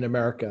in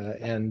America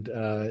and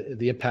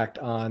the impact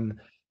on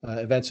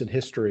events in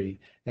history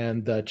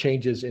and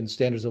changes in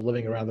standards of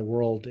living around the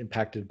world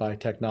impacted by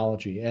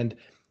technology. And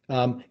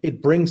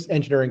it brings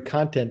engineering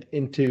content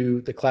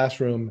into the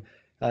classroom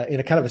in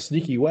a kind of a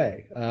sneaky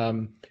way,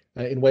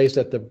 in ways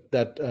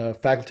that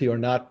faculty who are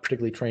not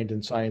particularly trained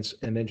in science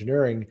and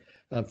engineering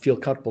feel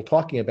comfortable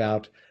talking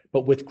about,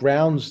 but with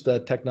grounds the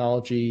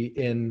technology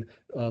in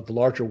the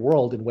larger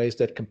world in ways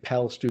that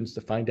compel students to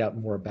find out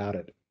more about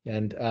it.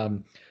 And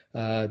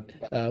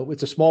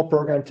it's a small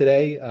program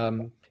today.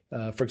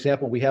 For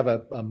example, we have a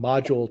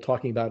module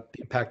talking about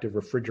the impact of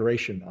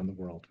refrigeration on the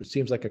world, which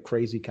seems like a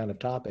crazy kind of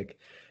topic.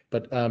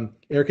 But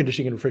air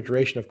conditioning and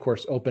refrigeration, of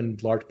course,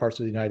 opened large parts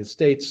of the United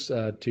States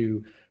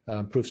to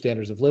improve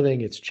standards of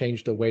living. It's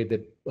changed the way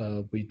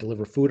that we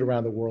deliver food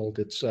around the world.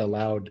 It's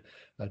allowed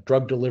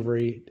drug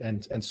delivery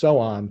and so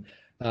on.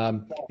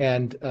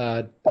 And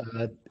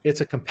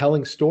it's a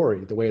compelling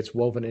story, the way it's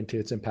woven into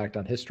its impact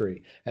on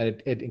history,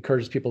 and it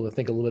encourages people to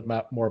think a little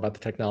bit more about the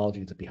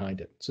technology that's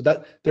behind it. So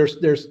that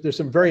there's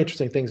some very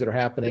interesting things that are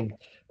happening.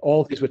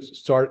 All of these would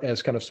start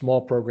as kind of small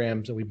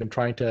programs, and we've been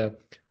trying to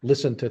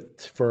listen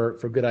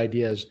for good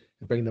ideas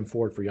and bring them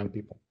forward for young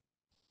people.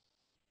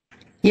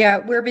 Yeah,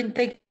 we've been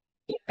thinking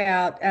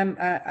about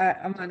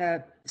I'm on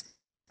a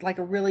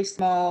really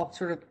small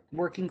sort of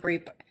working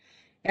group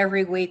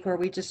every week where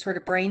we just sort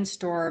of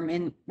brainstorm,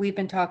 and we've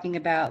been talking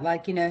about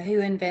who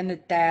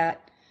invented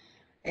that,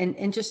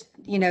 and just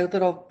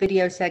little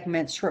video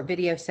segments, short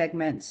video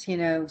segments,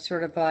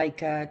 sort of like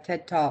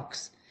TED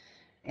Talks,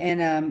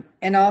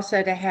 and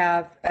also to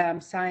have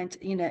science,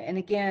 and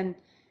again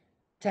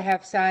to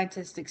have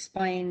scientists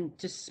explain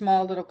just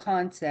small little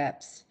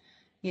concepts,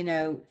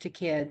 to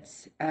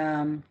kids,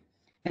 and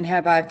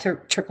have our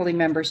IEEE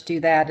members do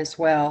that as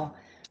well.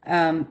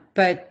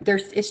 But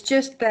it's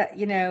just that,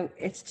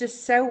 it's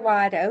just so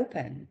wide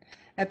open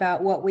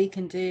about what we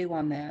can do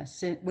on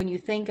this. And when you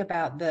think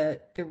about the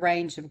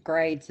range of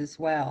grades as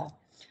well.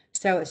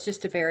 So it's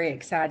just a very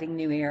exciting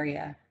new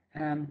area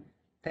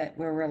that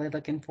we're really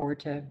looking forward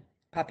to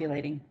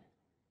populating.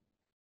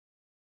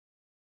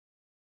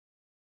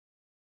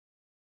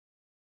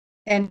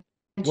 And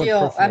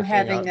Jill, I'm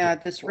having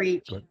this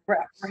Reach. We're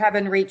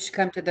having Reach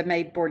come to the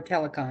May Board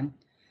Telecon.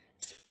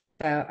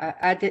 So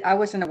I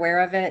wasn't aware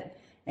of it,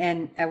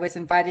 and I was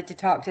invited to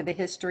talk to the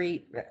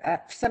history,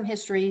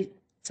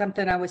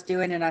 something I was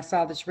doing, and I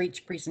saw this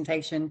Reach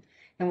presentation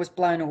and was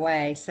blown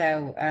away.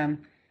 So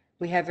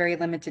we have very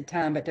limited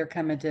time, but they're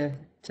coming to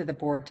the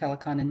Board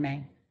Telecon in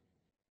May.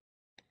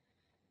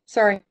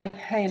 Sorry,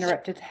 I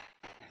interrupted.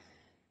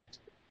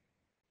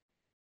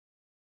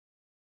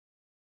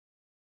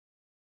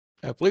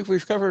 I believe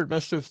we've covered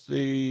most of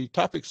the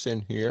topics in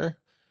here.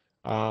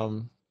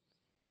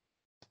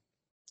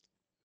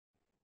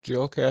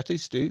 Jill, Kathy,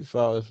 Steve,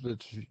 the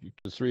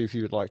three of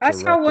you would like to. I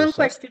saw one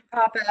question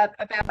pop up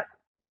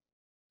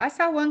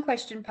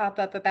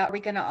about are we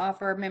going to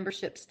offer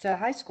memberships to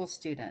high school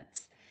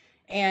students?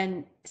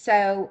 And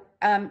so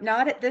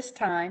not at this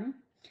time.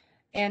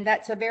 And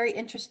that's a very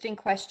interesting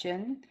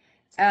question.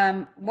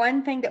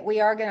 One thing that we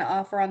are going to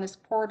offer on this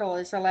portal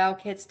is allow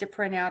kids to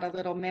print out a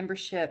little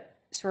membership,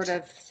 sort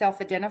of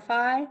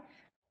self-identify,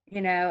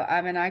 you know,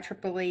 I'm an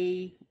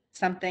IEEE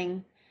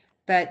something,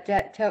 but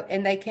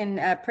and they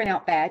can print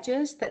out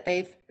badges that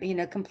they've, you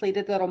know,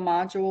 completed little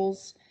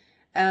modules.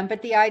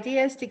 But the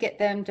idea is to get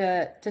them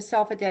to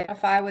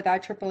self-identify with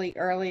IEEE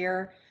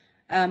earlier.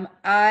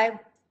 I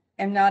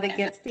am not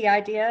against the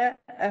idea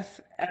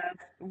of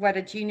what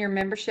a junior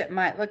membership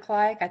might look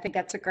like. I think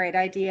that's a great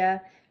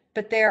idea,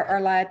 but there are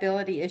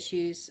liability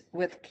issues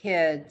with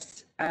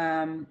kids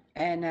and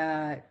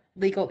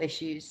legal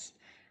issues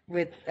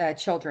with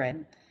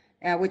children,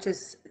 which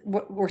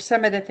were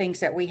some of the things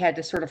that we had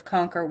to sort of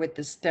conquer with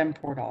the STEM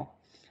portal.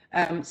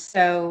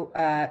 So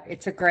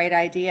it's a great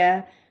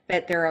idea,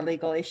 but there are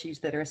legal issues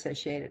that are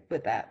associated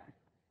with that.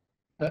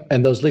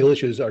 And those legal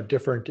issues are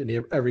different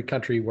in every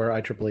country where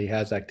IEEE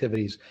has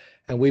activities.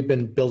 And we've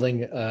been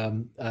building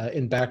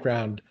in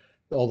background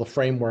all the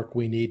framework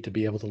we need to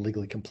be able to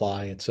legally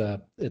comply. It's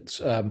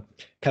kind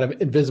of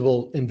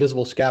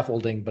invisible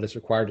scaffolding, but it's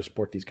required to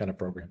support these kind of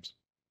programs.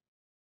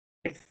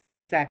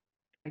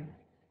 Exactly.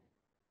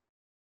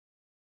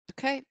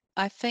 Okay,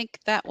 I think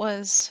that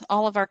was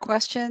all of our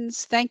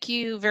questions. Thank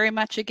you very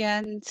much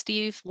again,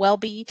 Steve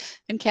Welby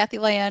and Kathy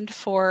Land,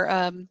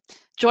 for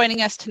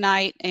joining us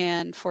tonight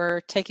and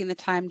for taking the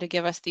time to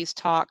give us these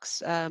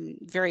talks.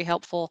 Very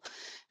helpful,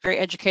 very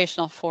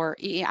educational for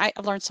EE. I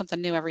learn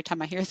something new every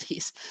time I hear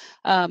these.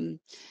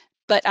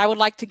 But I would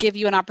like to give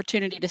you an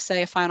opportunity to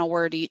say a final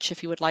word each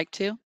if you would like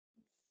to.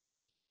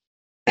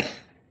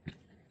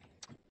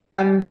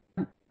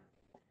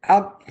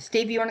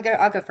 Steve, you want to go?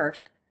 I'll go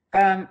first.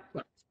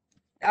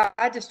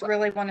 I just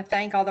really want to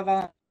thank all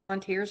the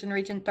volunteers in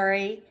Region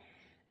 3.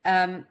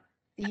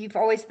 You've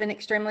always been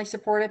extremely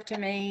supportive to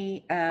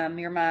me.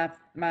 You're my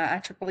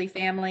IEEE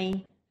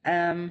family.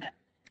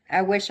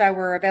 I wish I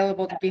were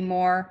available to do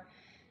more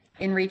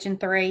in Region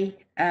 3,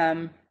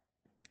 but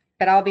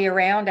I'll be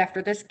around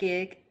after this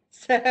gig.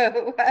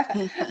 So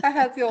I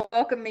hope you'll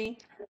welcome me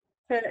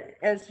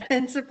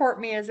and support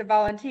me as a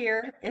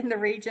volunteer in the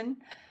region.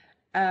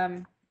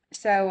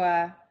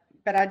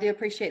 But I do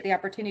appreciate the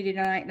opportunity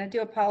tonight, and I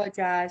do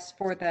apologize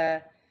for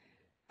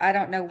I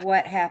don't know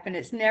what happened.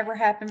 It's never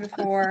happened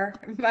before.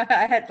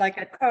 I had like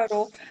a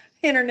total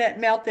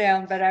internet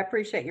meltdown, but I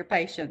appreciate your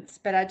patience.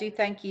 But I do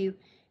thank you,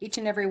 each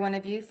and every one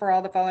of you, for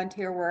all the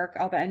volunteer work.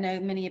 I know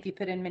many of you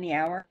put in many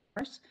hours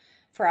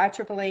for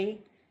IEEE,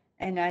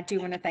 and I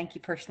do want to thank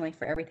you personally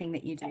for everything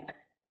that you do.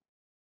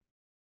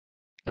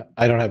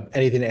 I don't have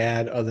anything to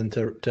add other than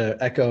to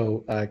echo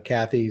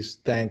Kathy's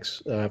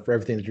thanks for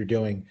everything that you're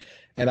doing.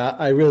 And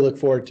I really look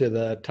forward to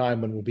the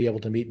time when we'll be able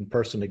to meet in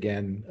person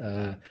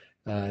again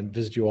and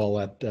visit you all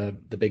at the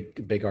big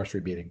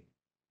R3 meeting.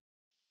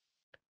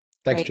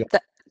 Thanks, Jill.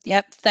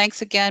 Yep.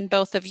 Thanks again,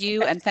 both of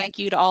you. And thank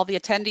you to all the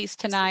attendees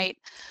tonight.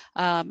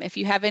 If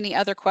you have any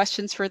other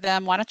questions for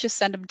them, why don't you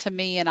send them to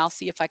me and I'll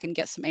see if I can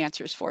get some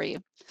answers for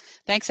you.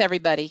 Thanks,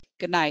 everybody.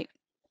 Good night.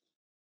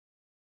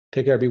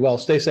 Take care. Be well.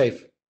 Stay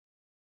safe.